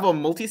have a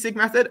multisig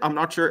method. I'm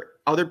not sure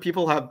other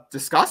people have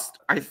discussed.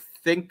 I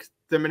think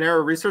the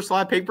Monero Research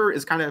Lab paper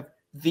is kind of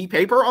the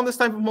paper on this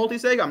type of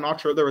multisig. I'm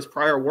not sure there was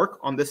prior work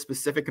on this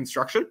specific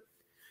construction.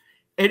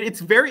 And it's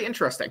very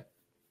interesting.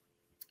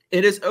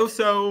 It is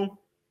also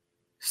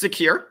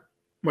secure,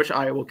 which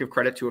I will give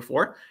credit to it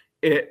for.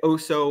 It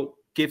also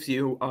gives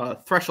you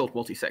threshold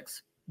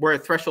multisigs, where a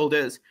threshold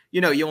is,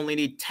 you only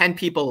need 10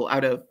 people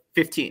out of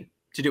 15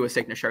 to do a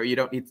signature. You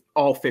don't need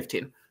all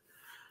 15.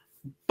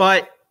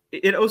 But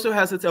it also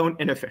has its own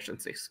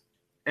inefficiencies.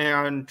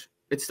 And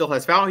it still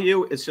has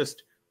value. It's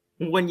just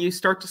when you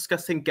start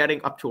discussing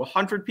getting up to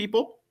 100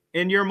 people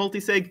in your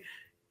multisig,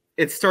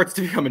 it starts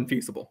to become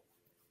infeasible.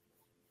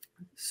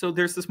 So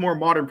there's this more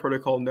modern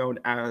protocol known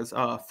as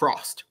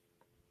Frost.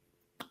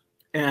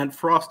 And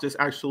Frost is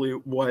actually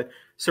what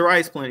Storai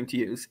is planning to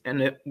use. And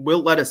it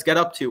will let us get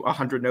up to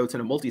 100 nodes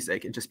in a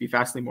multisig and just be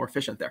vastly more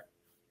efficient there.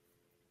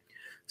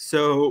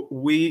 So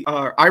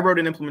I wrote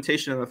an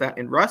implementation of that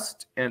in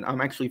Rust, and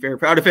I'm actually very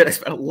proud of it. I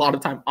spent a lot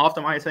of time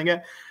optimizing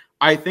it.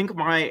 I think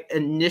my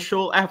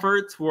initial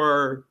efforts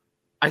were,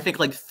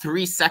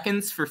 3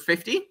 seconds for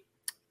 50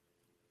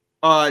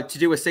 to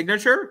do a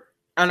signature.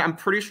 And I'm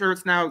pretty sure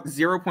it's now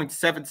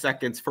 0.7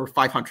 seconds for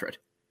 500.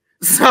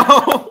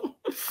 So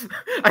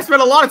I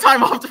spent a lot of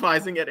time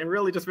optimizing it and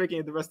really just making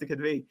it the best it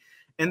could be.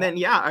 And then,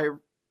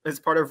 as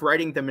part of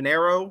writing the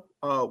Monero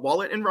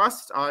wallet in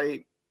Rust,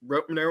 I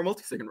wrote Monero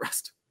multisig in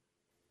Rust.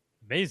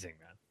 Amazing,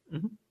 man.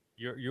 Mm-hmm.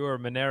 You're a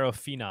Monero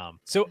phenom.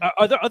 So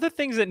are there other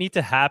things that need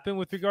to happen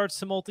with regards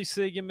to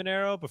multisig in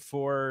Monero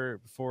before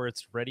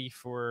it's ready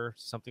for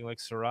something like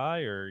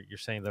Sarai, or you're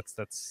saying that's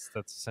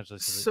essentially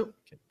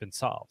been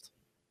solved?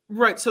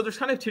 Right. So there's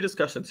kind of two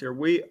discussions here.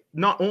 We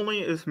not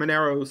only is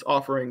Monero's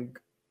offering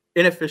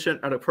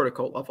inefficient at a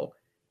protocol level,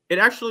 it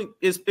actually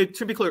is.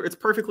 To be clear, it's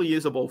perfectly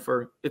usable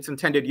for its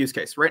intended use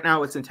case. Right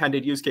now, its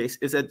intended use case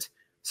is at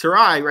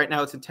Sarai. Right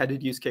now, its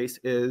intended use case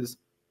is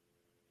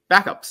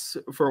backups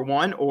for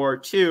one, or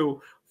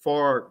two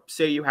for,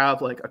 say you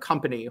have like a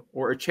company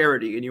or a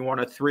charity and you want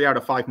a 3 out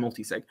of 5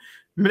 multisig.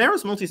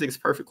 Monero's multisig is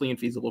perfectly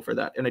infeasible for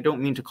that. And I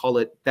don't mean to call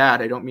it that.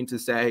 I don't mean to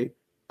say,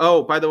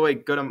 oh, by the way,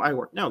 good on my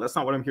work. No, that's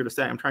not what I'm here to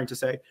say. I'm trying to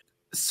say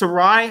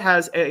Sarai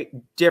has a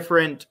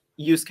different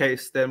use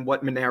case than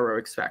what Monero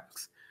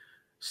expects.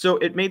 So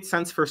it made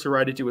sense for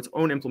Sarai to do its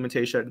own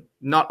implementation,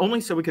 not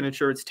only so we can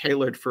ensure it's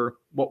tailored for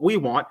what we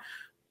want,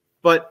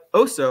 but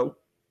also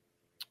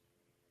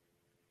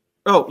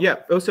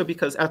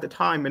because at the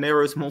time,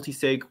 Monero's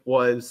multisig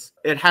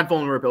it had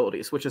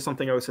vulnerabilities, which is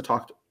something I also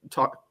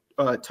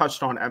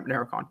touched on at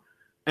MoneroCon.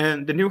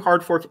 And the new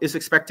hard fork is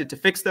expected to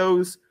fix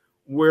those.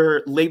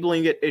 We're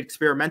labeling it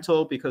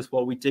experimental because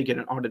while we did get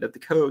an audit of the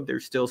code,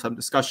 there's still some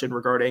discussion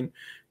regarding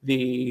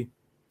the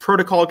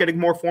protocol getting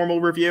more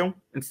formal review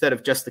instead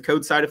of just the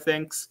code side of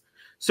things.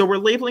 So we're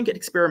labeling it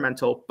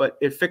experimental, but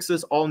it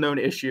fixes all known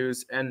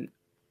issues, and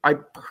I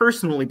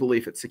personally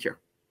believe it's secure.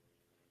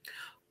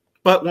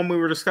 But when we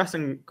were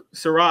discussing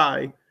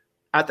Sarai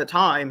at the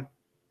time,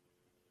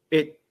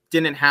 it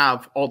didn't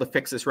have all the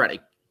fixes ready.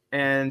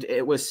 And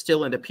it was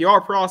still in the PR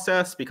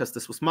process because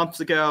this was months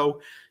ago.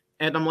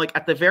 And I'm like,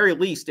 at the very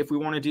least, if we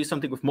want to do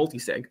something with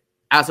multisig,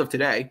 as of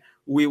today,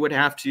 we would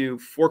have to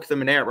fork the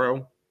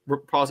Monero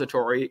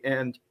repository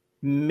and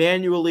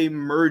manually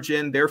merge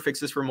in their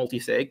fixes for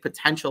multisig,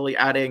 potentially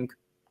adding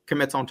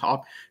commits on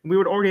top. And we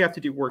would already have to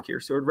do work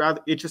here. So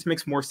it just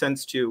makes more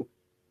sense to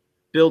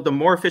build the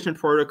more efficient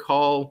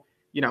protocol,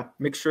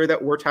 make sure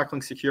that we're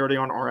tackling security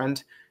on our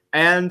end.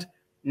 And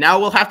now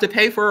we'll have to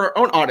pay for our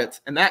own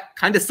audits. And that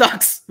kind of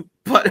sucks.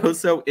 But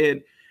also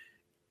it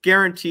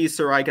guarantees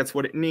Sarai gets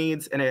what it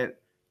needs. And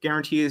it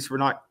guarantees we're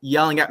not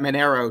yelling at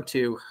Monero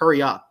to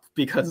hurry up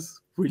because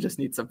we just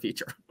need some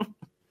feature.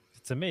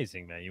 It's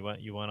amazing, man. You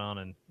went on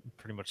and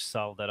pretty much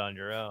solved that on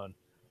your own.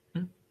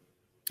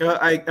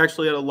 I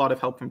actually had a lot of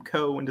help from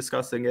Co in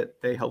discussing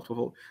it. They helped with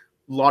a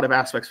lot of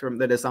aspects from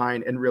the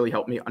design and really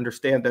helped me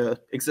understand the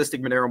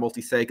existing Monero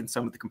multisig and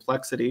some of the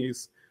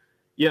complexities.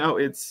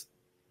 It's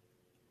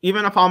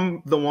even if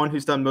I'm the one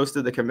who's done most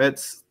of the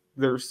commits,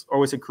 there's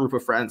always a group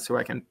of friends who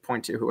I can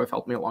point to who have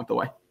helped me along the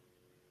way.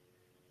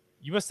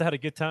 You must have had a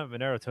good time at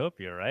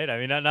Monerotopia, right? I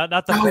mean, not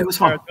the it was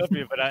fun.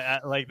 Monerotopia, but I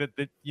like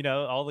that.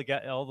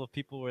 All the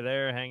people were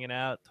there hanging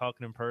out,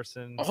 talking in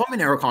person. All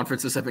Monero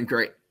conferences have been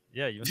great.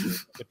 Yeah, you must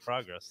have good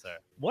progress there.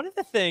 One of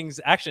the things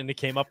actually that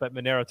came up at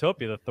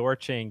Monerotopia, the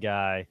Thorchain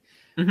guy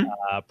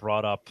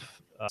brought up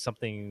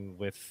something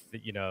with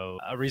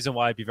a reason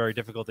why it'd be very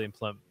difficult to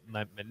implement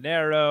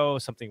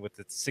Monero, something with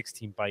its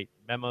 16-byte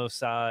memo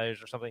size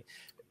or something.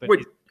 But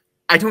wait,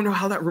 I don't know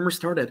how that rumor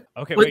started.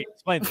 Okay, wait,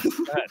 explain this.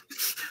 Go ahead.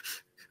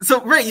 So,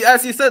 right,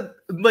 as you said,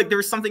 there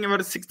was something about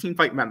a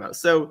 16-byte memo.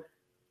 So,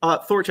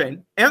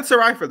 Thorchain, and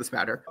Sarai for this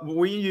matter,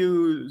 we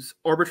use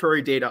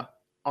arbitrary data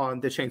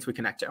on the chains we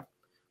connect to.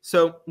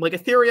 So, like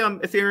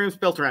Ethereum is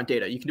built around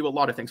data. You can do a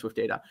lot of things with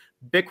data.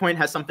 Bitcoin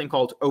has something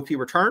called OP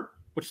return,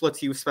 which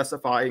lets you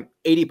specify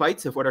 80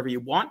 bytes of whatever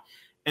you want.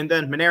 And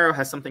then Monero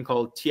has something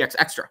called TX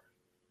extra,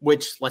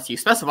 which lets you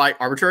specify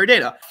arbitrary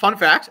data. Fun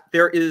fact,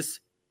 there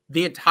is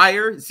the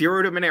entire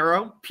Zero to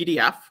Monero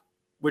PDF,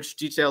 which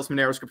details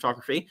Monero's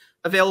cryptography,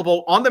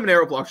 available on the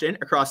Monero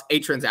blockchain across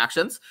 8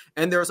 transactions.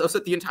 And there's also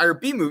the entire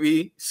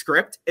B-movie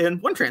script in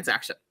 1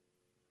 transaction.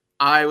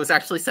 I was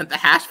actually sent the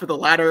hash for the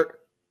latter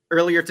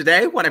earlier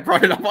today when I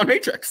brought it up on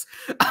Matrix.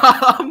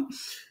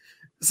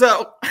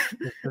 So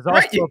there's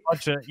also a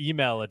bunch of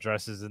email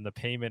addresses in the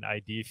payment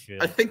ID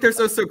field. I think there's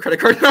also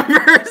credit card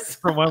numbers.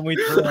 From when we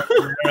did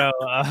our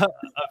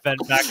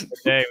event back in the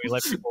day, we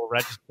let people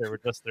register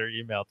with just their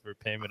email through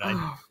payment ID.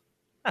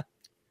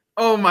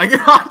 Oh my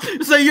God.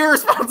 So you're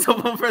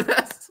responsible for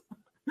this.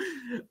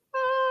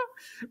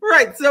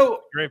 Right.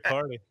 So great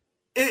party.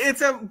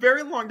 It's a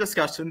very long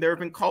discussion. There have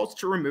been calls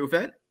to remove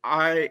it.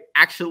 I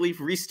actually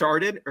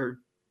restarted, or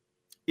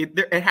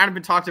it hadn't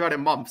been talked about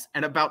in months.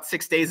 And about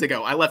 6 days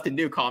ago, I left a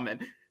new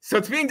comment. So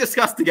it's being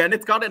discussed again.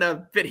 It's gotten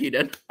a bit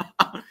heated.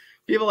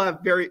 People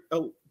have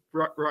a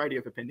variety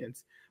of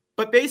opinions.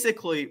 But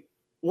basically,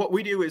 what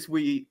we do is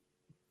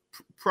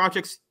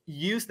projects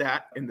use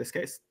that, in this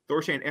case,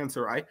 Thorchain and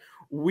Sarai.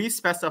 We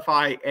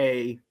specify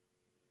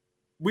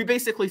we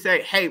basically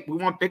say, hey, we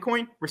want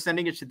Bitcoin. We're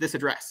sending it to this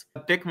address. A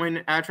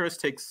Bitcoin address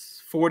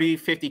takes 40,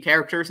 50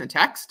 characters in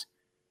text.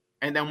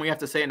 And then we have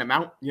to say an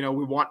amount. We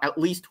want at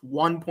least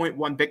 1.1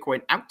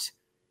 Bitcoin out.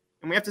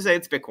 And we have to say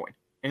it's Bitcoin.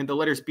 And the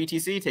letters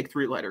BTC take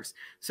 3 letters.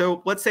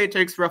 So let's say it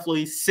takes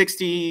roughly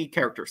 60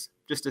 characters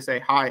just to say,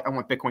 hi, I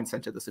want Bitcoin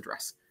sent to this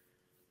address.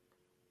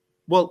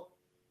 Well,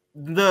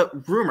 the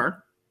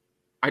rumor,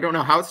 I don't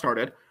know how it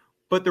started,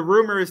 but the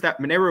rumor is that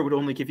Monero would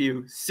only give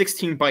you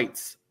 16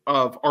 bytes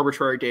of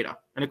arbitrary data.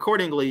 And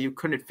accordingly, you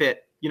couldn't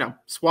fit,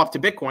 swap to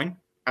Bitcoin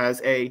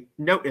as a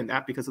note in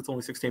that because it's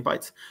only 16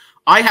 bytes.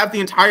 I have the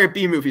entire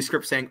B-movie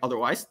script saying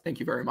otherwise. Thank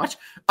you very much.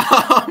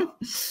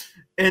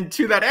 And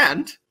to that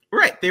end,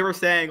 right, they were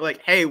saying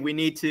like, hey, we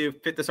need to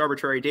fit this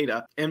arbitrary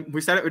data. And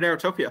we said it with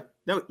Monerotopia.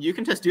 No, you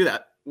can just do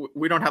that.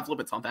 We don't have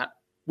limits on that.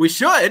 We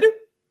should.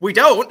 We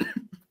don't.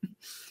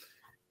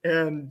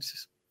 And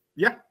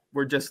yeah,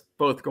 we're just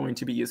both going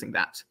to be using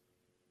that.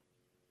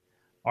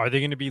 Are they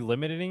going to be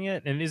limiting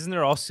it? And isn't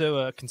there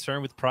also a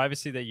concern with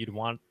privacy that you'd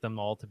want them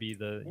all to be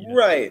the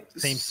right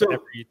same,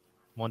 every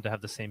one to have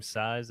the same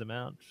size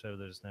amount? So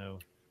there's no.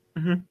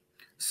 Mm-hmm.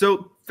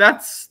 So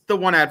that's the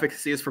one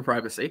advocacy is for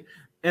privacy.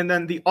 And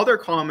then the other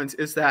comments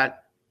is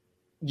that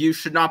you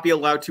should not be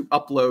allowed to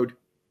upload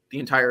the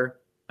entire,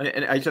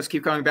 and I just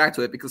keep coming back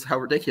to it because of how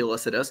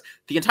ridiculous it is,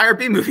 the entire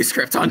B-movie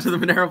script onto the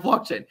Monero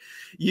blockchain.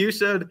 You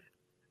should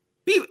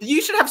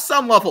have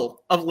some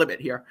level of limit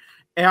here.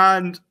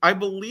 And I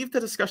believe the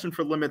discussion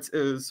for limits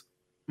is,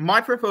 my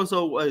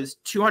proposal was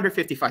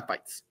 255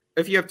 bytes.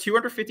 If you have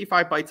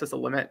 255 bytes as a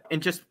limit,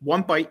 and just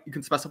 1 byte, you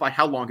can specify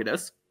how long it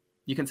is.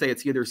 You can say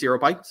it's either 0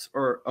 bytes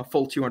or a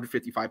full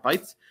 255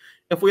 bytes.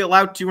 If we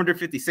allowed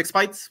 256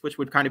 bytes, which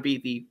would kind of be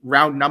the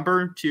round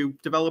number to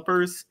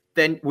developers,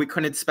 then we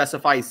couldn't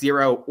specify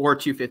 0 or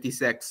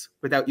 256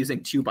 without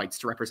using 2 bytes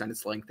to represent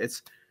its length.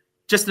 It's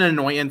just an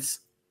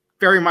annoyance.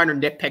 Very minor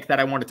nitpick that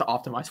I wanted to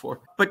optimize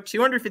for. But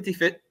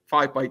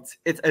 255 bytes,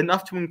 it's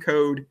enough to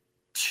encode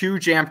 2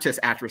 Jamtis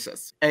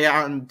addresses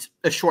and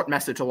a short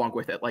message along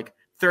with it, like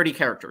 30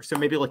 characters. So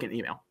maybe like an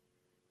email.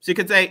 So you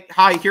could say,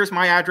 hi, here's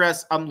my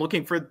address. I'm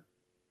looking for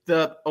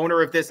the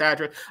owner of this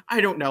address. I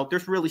don't know.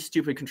 There's really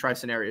stupid contrived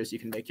scenarios you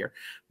can make here.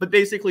 But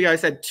basically, I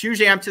said 2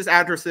 Jamtis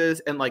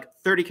addresses and like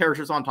 30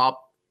 characters on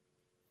top.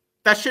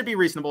 That should be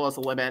reasonable as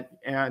a limit.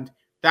 And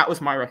that was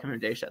my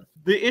recommendation.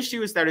 The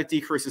issue is that it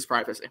decreases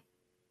privacy.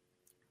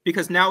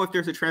 Because now if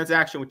there's a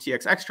transaction with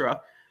TX Extra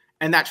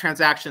and that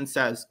transaction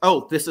says,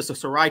 oh, this is a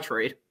Surai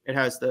trade, it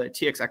has the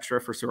TX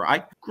Extra for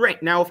Surai.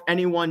 Great. Now, if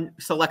anyone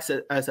selects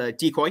it as a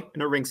decoy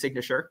in a ring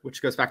signature,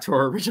 which goes back to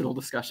our original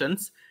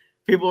discussions,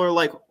 people are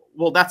like,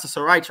 well, that's a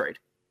Surai trade.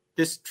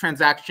 This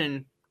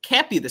transaction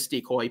can't be this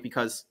decoy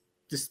because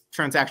this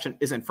transaction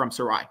isn't from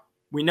Surai.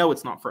 We know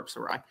it's not from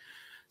Surai.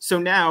 So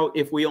now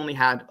if we only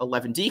had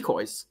 11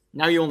 decoys,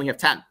 now you only have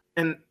 10.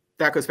 And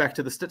that goes back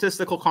to the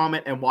statistical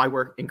comment and why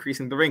we're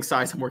increasing the ring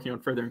size and working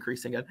on further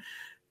increasing it.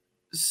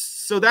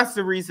 So that's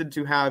the reason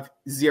to have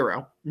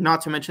 0,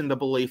 not to mention the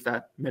belief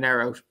that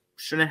Monero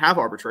shouldn't have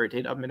arbitrary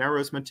data.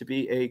 Monero is meant to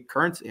be a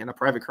currency and a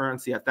private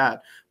currency at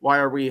that. Why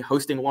are we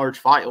hosting large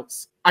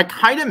files? I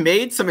kind of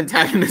made some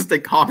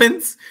antagonistic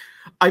comments.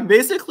 I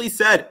basically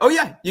said, oh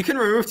yeah, you can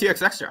remove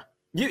TX Extra.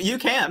 You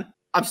can.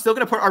 I'm still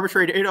going to put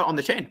arbitrary data on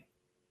the chain.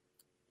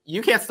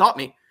 You can't stop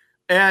me.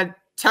 And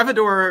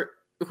Tevador,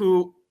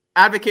 who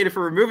advocated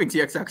for removing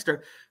TX Extra,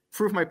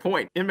 proved my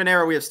point. In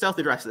Monero, we have stealth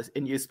addresses,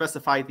 and you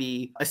specify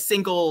a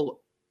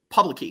single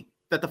public key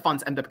that the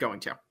funds end up going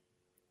to.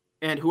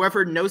 And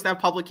whoever knows that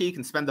public key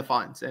can spend the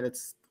funds, and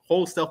it's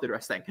whole stealth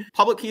address thing.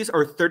 Public keys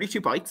are 32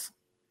 bytes,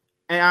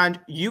 and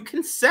you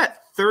can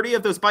set 30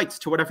 of those bytes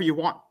to whatever you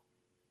want.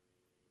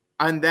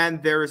 And then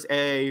there's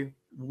a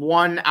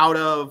 1 out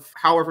of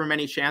however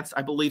many chance,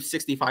 I believe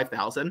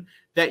 65,000,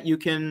 that you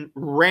can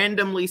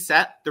randomly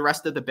set the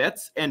rest of the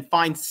bits and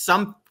find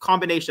some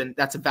combination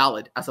that's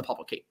valid as a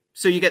public key.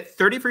 So you get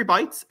 33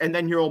 bytes, and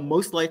then you'll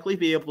most likely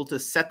be able to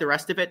set the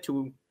rest of it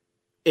to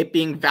it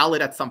being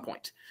valid at some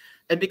point.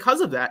 And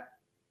because of that,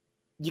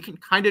 you can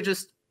kind of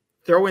just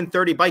throw in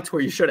 30 bytes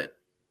where you shouldn't.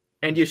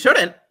 And you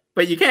shouldn't,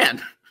 but you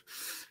can.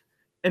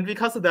 And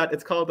because of that,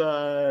 it's called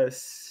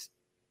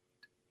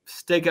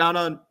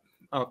Stegana.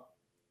 Oh,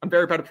 I'm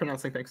very bad at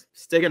pronouncing things.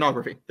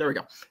 Steganography. There we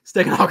go.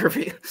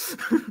 Steganography.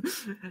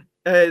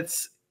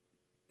 It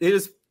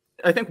is,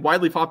 I think,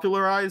 widely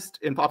popularized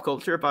in pop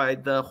culture by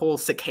the whole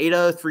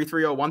Cicada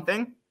 3301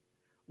 thing,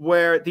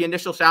 where the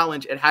initial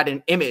challenge, it had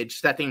an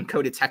image that they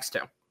encoded text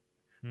to.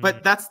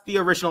 But that's the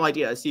original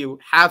idea, is you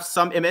have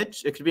some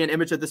image. It could be an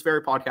image of this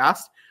very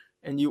podcast,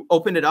 and you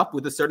open it up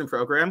with a certain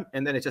program,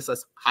 and then it just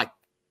says, hi.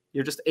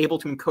 You're just able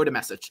to encode a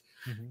message.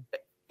 Mm-hmm.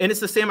 And it's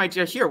the same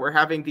idea here. We're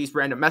having these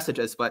random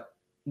messages, but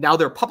now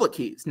they're public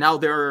keys. Now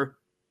they're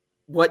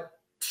what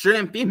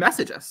shouldn't be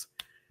messages.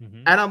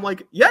 Mm-hmm. And I'm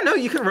like, yeah, no,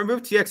 you can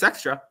remove TX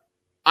Extra.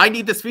 I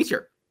need this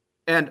feature.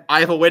 And I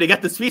have a way to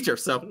get this feature.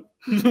 So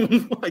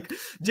like,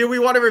 do we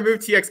want to remove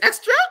TX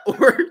Extra?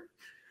 Or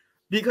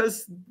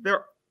because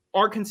there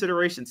are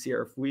considerations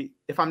here.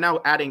 If I'm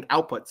now adding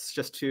outputs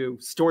just to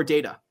store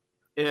data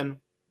in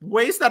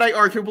ways that I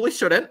arguably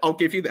shouldn't, I'll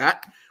give you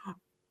that.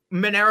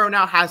 Monero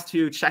now has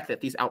to check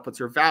that these outputs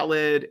are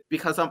valid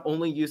because I'm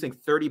only using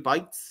 30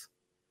 bytes,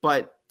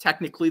 but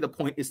technically the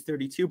point is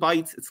 32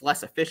 bytes. It's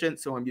less efficient,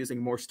 so I'm using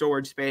more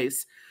storage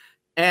space.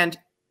 And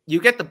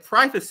you get the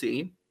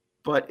privacy,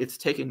 but it's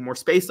taking more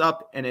space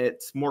up and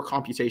it's more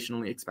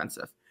computationally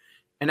expensive.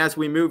 And as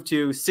we move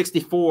to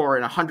 64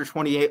 and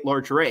 128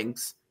 large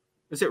rings,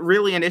 is it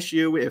really an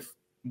issue if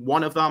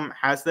one of them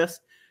has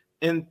this?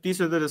 And these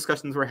are the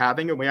discussions we're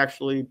having. And we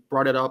actually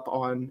brought it up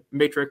on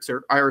Matrix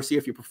or IRC,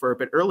 if you prefer, a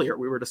bit earlier.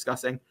 We were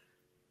discussing,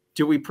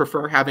 do we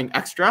prefer having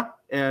extra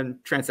and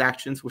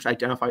transactions which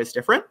identify as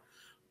different?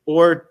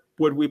 Or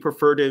would we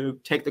prefer to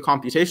take the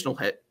computational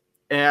hit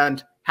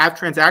and have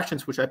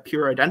transactions which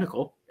appear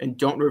identical and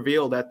don't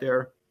reveal that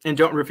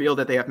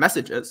they have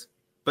messages,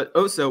 but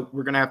also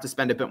we're going to have to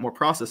spend a bit more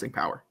processing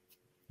power.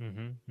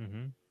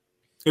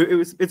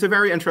 It's a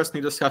very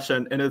interesting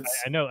discussion, and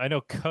I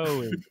know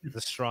Ko is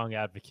a strong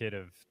advocate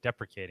of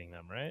deprecating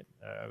them, right?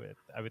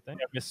 I would think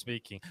I'm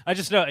misspeaking. I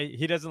just know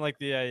he doesn't like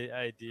the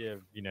idea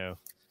of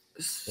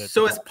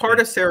So as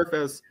part of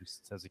Seraphis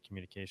as a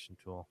communication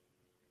tool.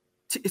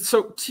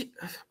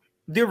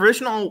 The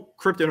original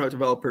CryptoNote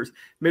developers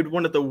made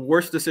one of the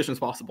worst decisions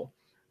possible,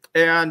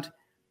 and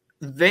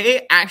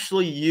they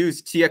actually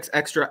use TX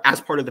Extra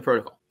as part of the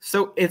protocol.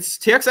 So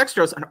TX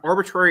Extra is an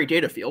arbitrary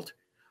data field.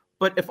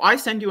 But if I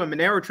send you a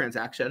Monero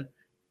transaction,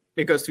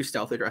 it goes through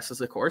stealth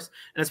addresses, of course.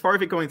 And as part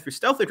of it going through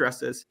stealth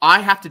addresses, I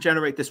have to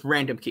generate this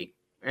random key.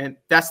 And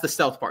that's the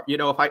stealth part.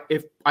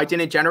 If I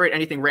didn't generate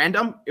anything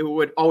random, it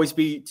would always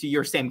be to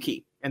your same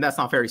key. And that's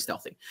not very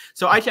stealthy.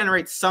 So I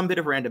generate some bit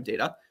of random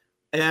data.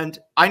 And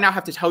I now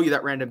have to tell you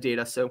that random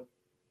data so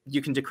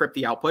you can decrypt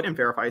the output and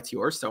verify it's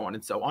yours, so on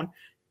and so on.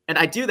 And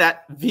I do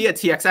that via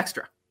TX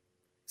Extra.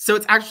 So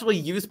it's actually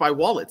used by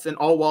wallets, and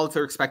all wallets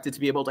are expected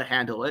to be able to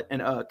handle it in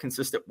a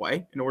consistent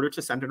way in order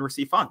to send and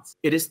receive funds.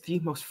 It is the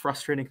most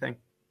frustrating thing.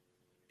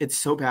 It's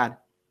so bad.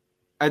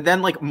 And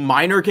then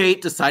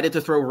Minergate decided to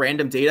throw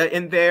random data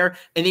in there,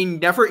 and they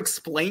never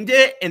explained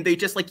it, and they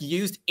just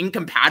used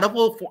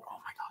incompatible for, oh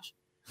my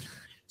gosh.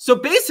 So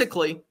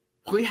basically,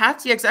 we have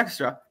TX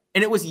Extra,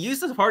 and it was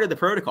used as part of the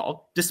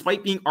protocol,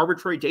 despite being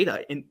arbitrary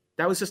data, and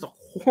that was just a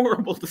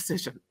horrible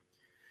decision.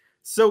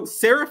 So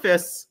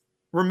Seraphis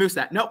removes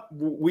that. No,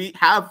 we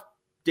have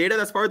data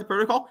that's part of the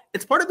protocol.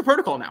 It's part of the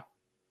protocol now.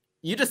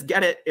 You just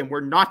get it, and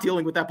we're not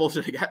dealing with that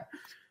bullshit again.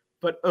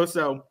 But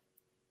also,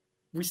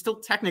 we still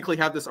technically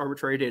have this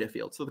arbitrary data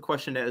field. So the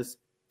question is,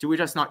 do we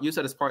just not use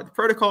it as part of the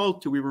protocol?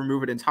 Do we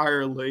remove it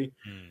entirely?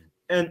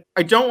 And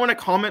I don't want to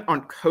comment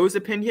on Ko's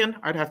opinion.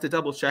 I'd have to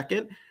double check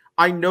it.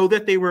 I know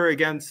that they were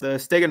against the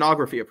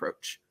steganography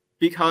approach,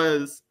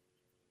 because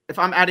if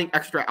I'm adding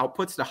extra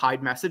outputs to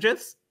hide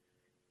messages,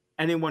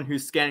 anyone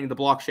who's scanning the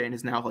blockchain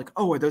is now like,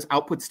 oh, are those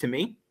outputs to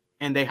me?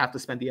 And they have to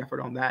spend the effort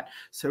on that.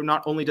 So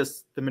not only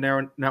does the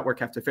Monero network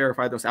have to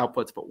verify those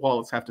outputs, but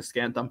wallets have to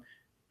scan them.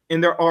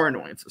 And there are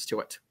annoyances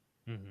to it.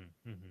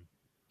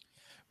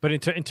 But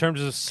in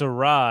terms of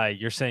Sarai,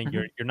 you're saying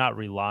you're not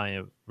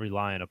relying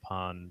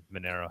upon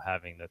Monero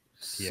having the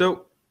TX.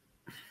 So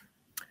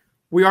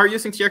we are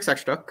using TX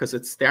Extra because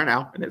it's there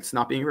now and it's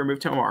not being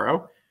removed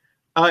tomorrow.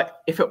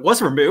 If it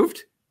was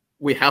removed,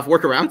 we have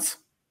workarounds.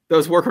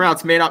 Those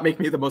workarounds may not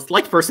make me the most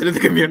liked person in the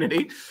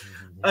community.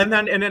 And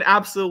then in an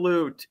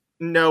absolute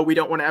no, we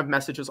don't want to have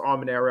messages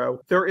on Monero,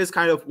 there is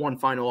kind of one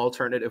final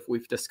alternative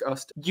we've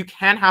discussed. You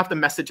can have the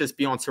messages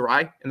be on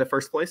Sarai in the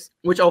first place,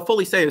 which I'll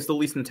fully say is the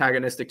least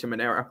antagonistic to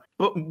Monero.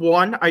 But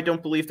one, I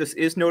don't believe this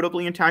is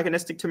notably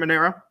antagonistic to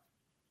Monero.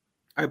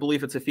 I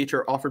believe it's a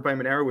feature offered by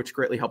Monero, which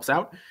greatly helps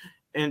out.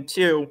 And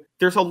two,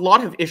 there's a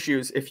lot of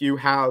issues if you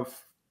have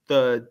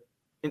the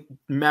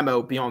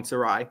memo be on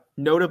Sarai,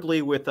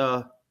 notably with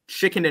a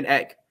chicken and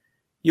egg.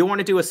 You want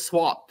to do a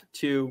swap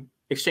to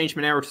exchange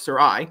Monero to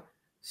Sarai.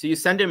 So you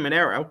send in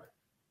Monero.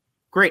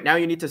 Great. Now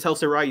you need to tell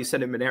Sarai you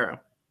send in Monero.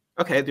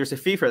 Okay, there's a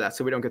fee for that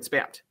so we don't get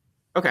spammed.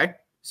 Okay,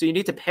 so you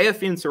need to pay a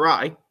fee in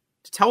Sarai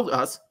to tell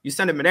us you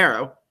send in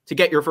Monero to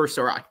get your first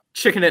Sarai.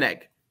 Chicken and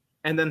egg.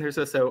 And then there's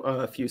also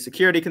a few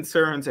security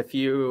concerns, a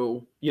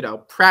few,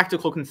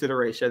 practical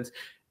considerations.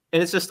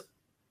 And it's just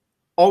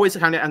always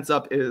kind of ends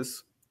up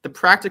is the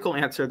practical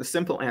answer, the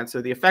simple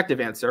answer, the effective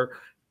answer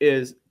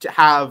is to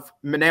have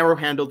Monero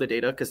handle the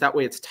data, because that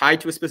way it's tied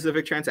to a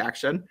specific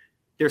transaction.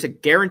 There's a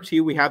guarantee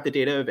we have the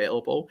data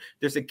available.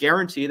 There's a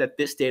guarantee that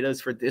this data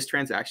is for this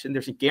transaction.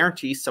 There's a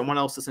guarantee someone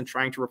else isn't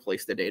trying to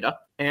replace the data.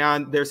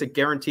 And there's a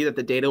guarantee that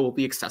the data will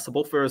be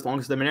accessible for as long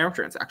as the Monero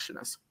transaction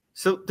is.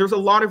 So there's a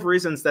lot of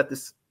reasons that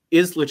this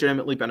is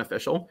legitimately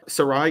beneficial.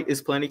 Sarai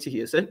is planning to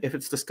use it. If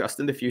it's discussed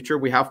in the future,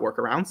 we have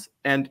workarounds.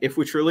 And if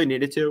we truly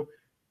needed to,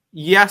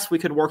 yes, we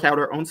could work out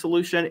our own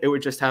solution. It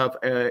would just have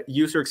a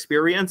user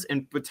experience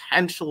and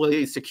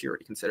potentially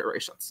security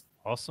considerations.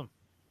 Awesome.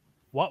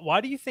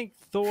 Why do you think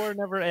Thor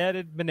never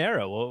added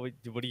Monero?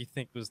 What do you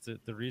think was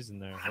the reason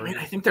there? I mean,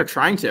 I think they're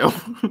trying to.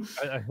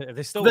 Are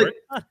they still working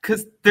on?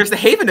 Because there's the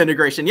Haven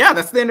integration. Yeah,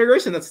 that's the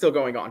integration that's still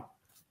going on.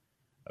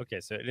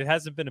 Okay, so it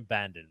hasn't been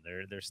abandoned.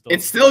 They're still.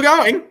 It's still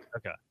going.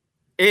 Okay.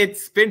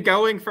 It's been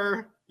going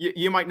for.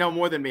 You might know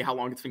more than me how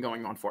long it's been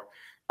going on for.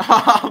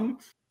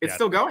 It's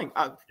still going.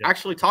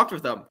 Actually talked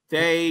with them.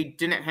 They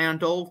didn't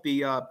handle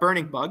the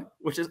burning bug,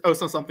 which is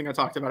also something I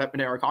talked about at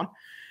MoneroCon.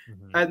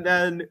 And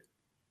then,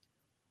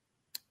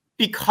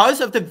 because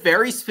of the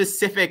very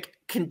specific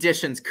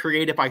conditions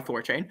created by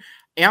Thorchain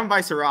and by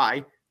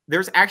Sarai,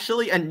 there's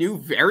actually a new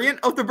variant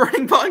of the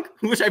burning bug,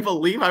 which I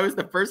believe I was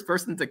the first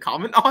person to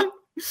comment on.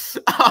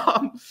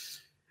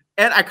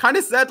 And I kind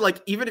of said,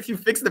 like, even if you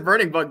fix the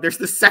burning bug, there's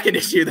the second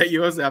issue that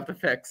you also have to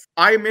fix.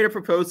 I made a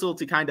proposal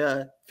to kind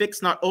of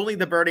fix not only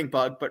the burning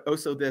bug, but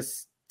also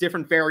this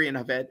different variant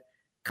of it,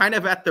 kind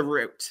of at the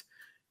root.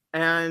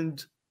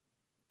 And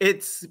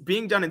it's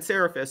being done in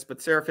Seraphis, but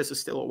Seraphis is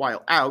still a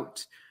while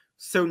out.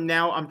 So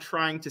now I'm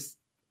trying to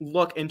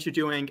look into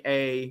doing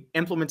a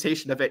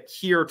implementation of it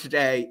here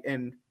today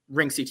in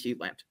Ring CT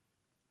land,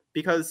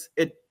 because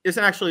it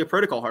isn't actually a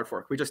protocol hard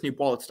fork. We just need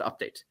wallets to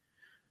update.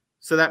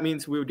 So that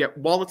means we would get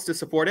wallets to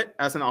support it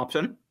as an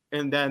option,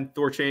 and then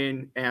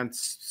Thorchain and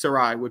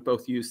Sarai would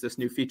both use this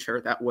new feature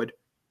that would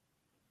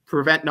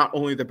prevent not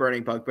only the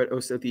burning bug, but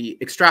also the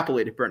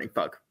extrapolated burning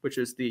bug, which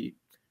is the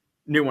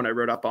new one I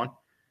wrote up on.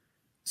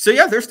 So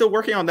yeah, they're still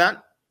working on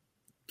that.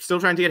 Still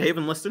trying to get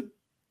Haven listed.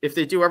 If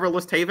they do ever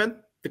list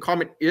Haven, the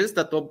comment is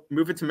that they'll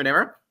move it to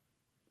Monero.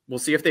 We'll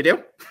see if they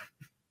do.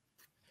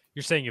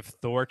 You're saying if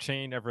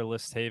Thorchain ever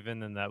lists Haven,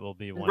 then that will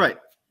be one.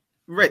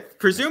 Right.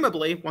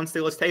 Presumably, once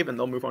they list Haven,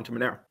 they'll move on to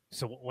Monero.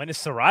 So when is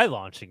Sarai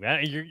launching,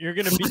 man? You're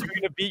gonna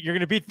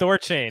beat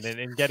Thorchain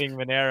and getting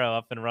Monero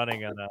up and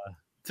running on.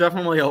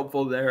 Definitely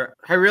hopeful there.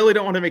 I really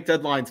don't want to make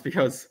deadlines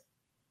because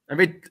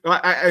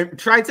I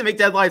tried to make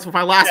deadlines with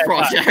my last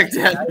project.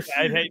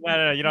 I hate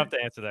no. You don't have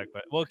to answer that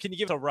question. Well, can you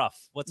give a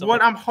rough?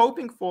 What I'm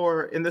hoping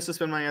for, and this has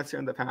been my answer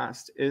in the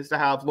past, is to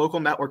have local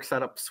network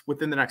setups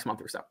within the next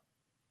month or so.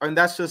 And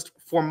that's just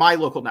for my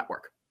local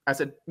network. I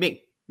said,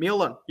 me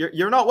alone.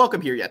 You're not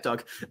welcome here yet,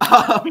 Doug.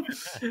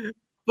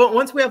 But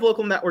once we have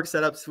local network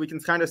setups, we can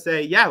kind of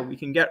say, yeah, we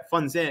can get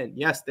funds in.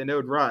 Yes, the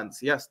node runs.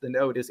 Yes, the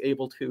node is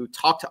able to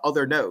talk to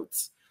other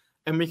nodes.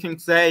 And we can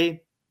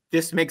say,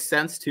 this makes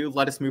sense to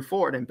let us move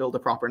forward and build a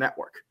proper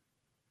network.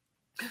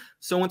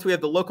 So once we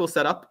have the local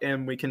setup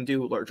and we can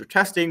do larger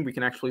testing, we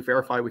can actually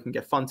verify we can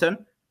get funds in.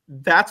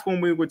 That's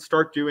when we would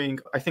start doing,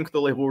 I think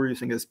the label we're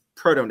using is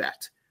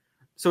ProtoNet.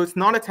 So it's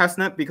not a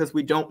testnet because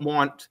we don't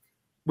want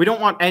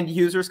end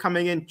users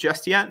coming in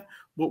just yet.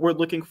 What we're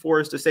looking for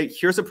is to say,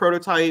 here's a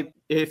prototype.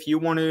 If you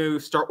want to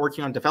start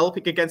working on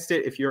developing against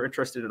it, if you're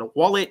interested in a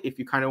wallet, if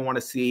you kind of want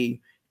to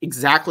see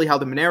exactly how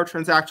the Monero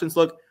transactions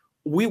look,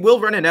 we will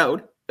run a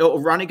node. It'll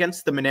run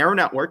against the Monero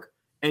network,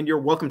 and you're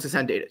welcome to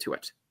send data to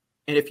it.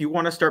 And if you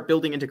want to start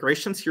building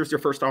integrations, here's your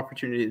first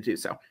opportunity to do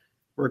so.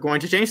 We're going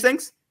to change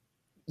things.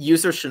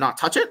 Users should not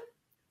touch it,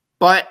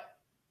 but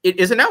it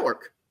is a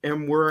network,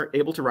 and we're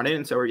able to run it,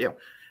 and so are you.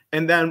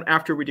 And then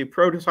after we do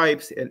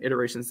prototypes and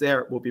iterations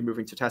there, we'll be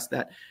moving to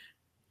testnet.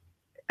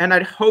 And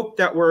I'd hope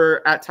that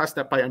we're at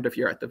testnet by end of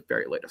year at the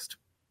very latest.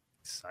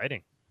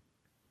 Exciting.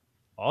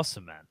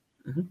 Awesome, man.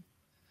 Mm-hmm.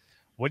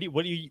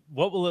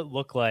 What will it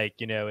look like,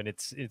 in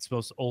its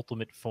most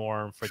ultimate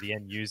form for the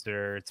end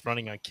user? It's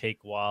running on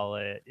Cake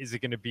Wallet. Is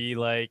it going to be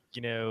like,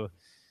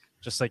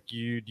 just like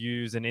you'd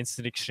use an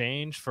instant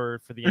exchange for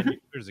the end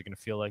user? Is it going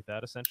to feel like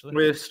that essentially?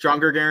 With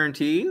stronger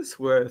guarantees,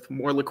 with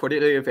more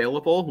liquidity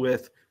available,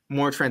 with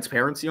more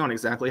transparency on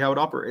exactly how it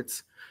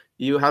operates.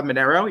 You have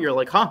Monero, you're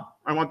like,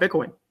 I want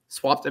Bitcoin.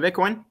 Swap to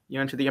Bitcoin, you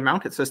enter the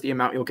amount, it says the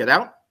amount you'll get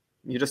out.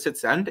 You just hit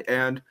send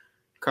and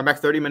come back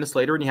 30 minutes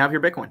later and you have your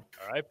Bitcoin.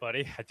 All right,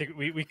 buddy. I think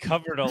we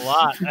covered a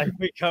lot. I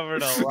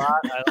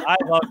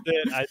loved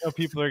it. I know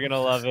people are going to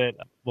love it.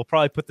 We'll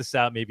probably put this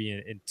out maybe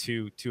in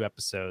two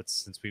episodes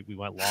since we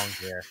went long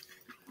here.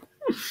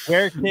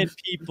 Where can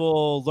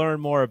people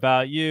learn more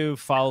about you,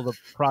 follow the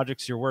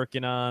projects you're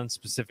working on,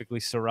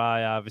 specifically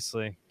Sarai,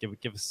 obviously?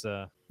 Give us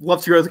a...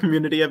 Love to grow the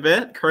community a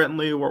bit.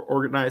 Currently, we're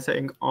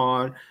organizing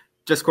on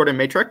Discord and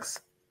Matrix.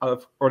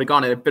 I've already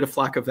gotten a bit of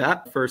flack of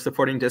that for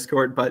supporting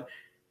Discord, but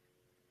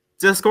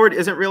Discord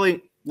isn't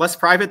really less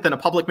private than a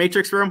public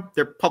Matrix room.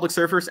 They're public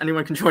servers.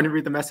 Anyone can join and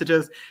read the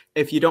messages.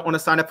 If you don't want to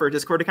sign up for a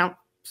Discord account,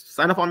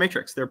 sign up on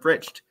Matrix. They're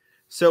bridged.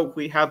 So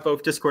we have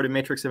both Discord and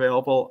Matrix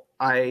available.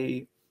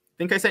 I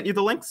think I sent you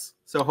the links,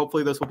 so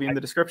hopefully those will be in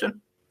the description.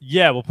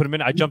 Yeah, we'll put them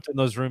in. I jumped in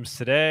those rooms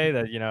today.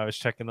 I was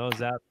checking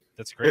those out.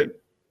 That's great.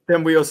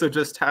 Then we also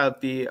just have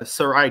the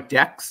Sarai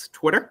Dex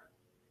Twitter,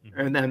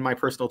 and then my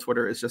personal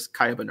Twitter is just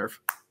Kayabanerv.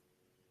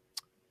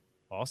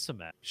 Awesome,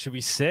 man. Should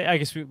we say? I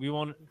guess we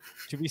want.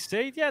 Should we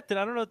say it yet?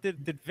 I don't know.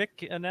 Did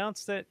Vic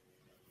announce that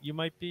you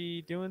might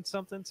be doing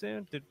something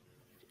soon?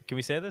 Can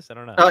we say this? I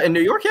don't know. In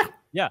New York, yeah.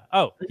 Yeah.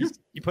 Oh,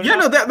 you put it. Yeah,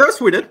 no, that was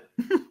tweeted.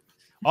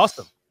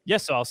 Awesome.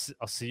 Yes, yeah, so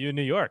I'll see you in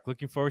New York.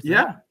 Looking forward to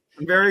that. Yeah,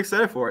 I'm very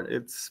excited for it.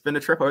 It's been a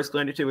trip I was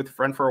planning to do with a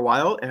friend for a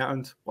while,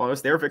 and while I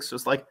was there, Vic's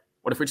just like,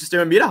 "What if we just do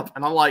a meetup?"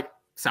 And I'm like,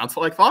 "Sounds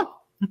like fun."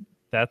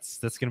 That's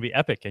gonna be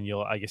epic, and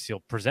I guess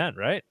you'll present,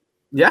 right?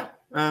 Yeah,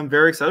 I'm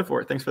very excited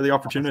for it. Thanks for the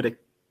opportunity.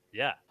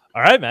 Yeah.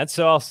 All right, man.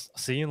 So I'll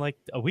see you in like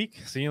a week.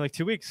 See you in like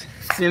 2 weeks.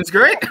 Seems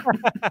great.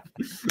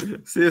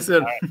 See you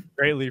soon. Right.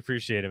 Greatly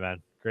appreciate it,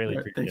 man. Greatly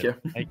appreciate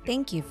it. Thank you.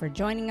 Thank you for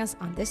joining us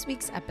on this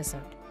week's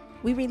episode.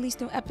 We release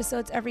new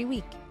episodes every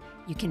week.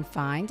 You can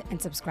find and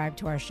subscribe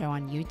to our show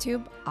on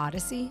YouTube,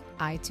 Odyssey,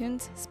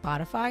 iTunes,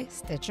 Spotify,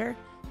 Stitcher,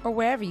 or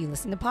wherever you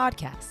listen to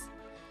podcasts.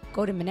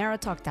 Go to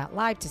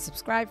monerotalk.live to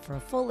subscribe for a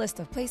full list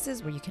of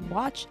places where you can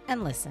watch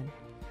and listen.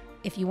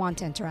 If you want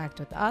to interact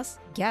with us,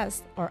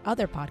 guests, or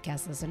other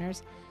podcast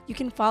listeners, you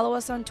can follow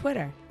us on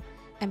Twitter.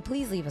 And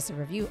please leave us a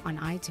review on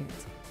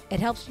iTunes. It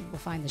helps people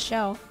find the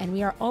show, and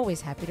we are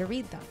always happy to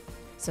read them.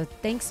 So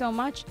thanks so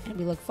much, and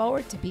we look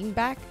forward to being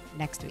back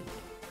next week.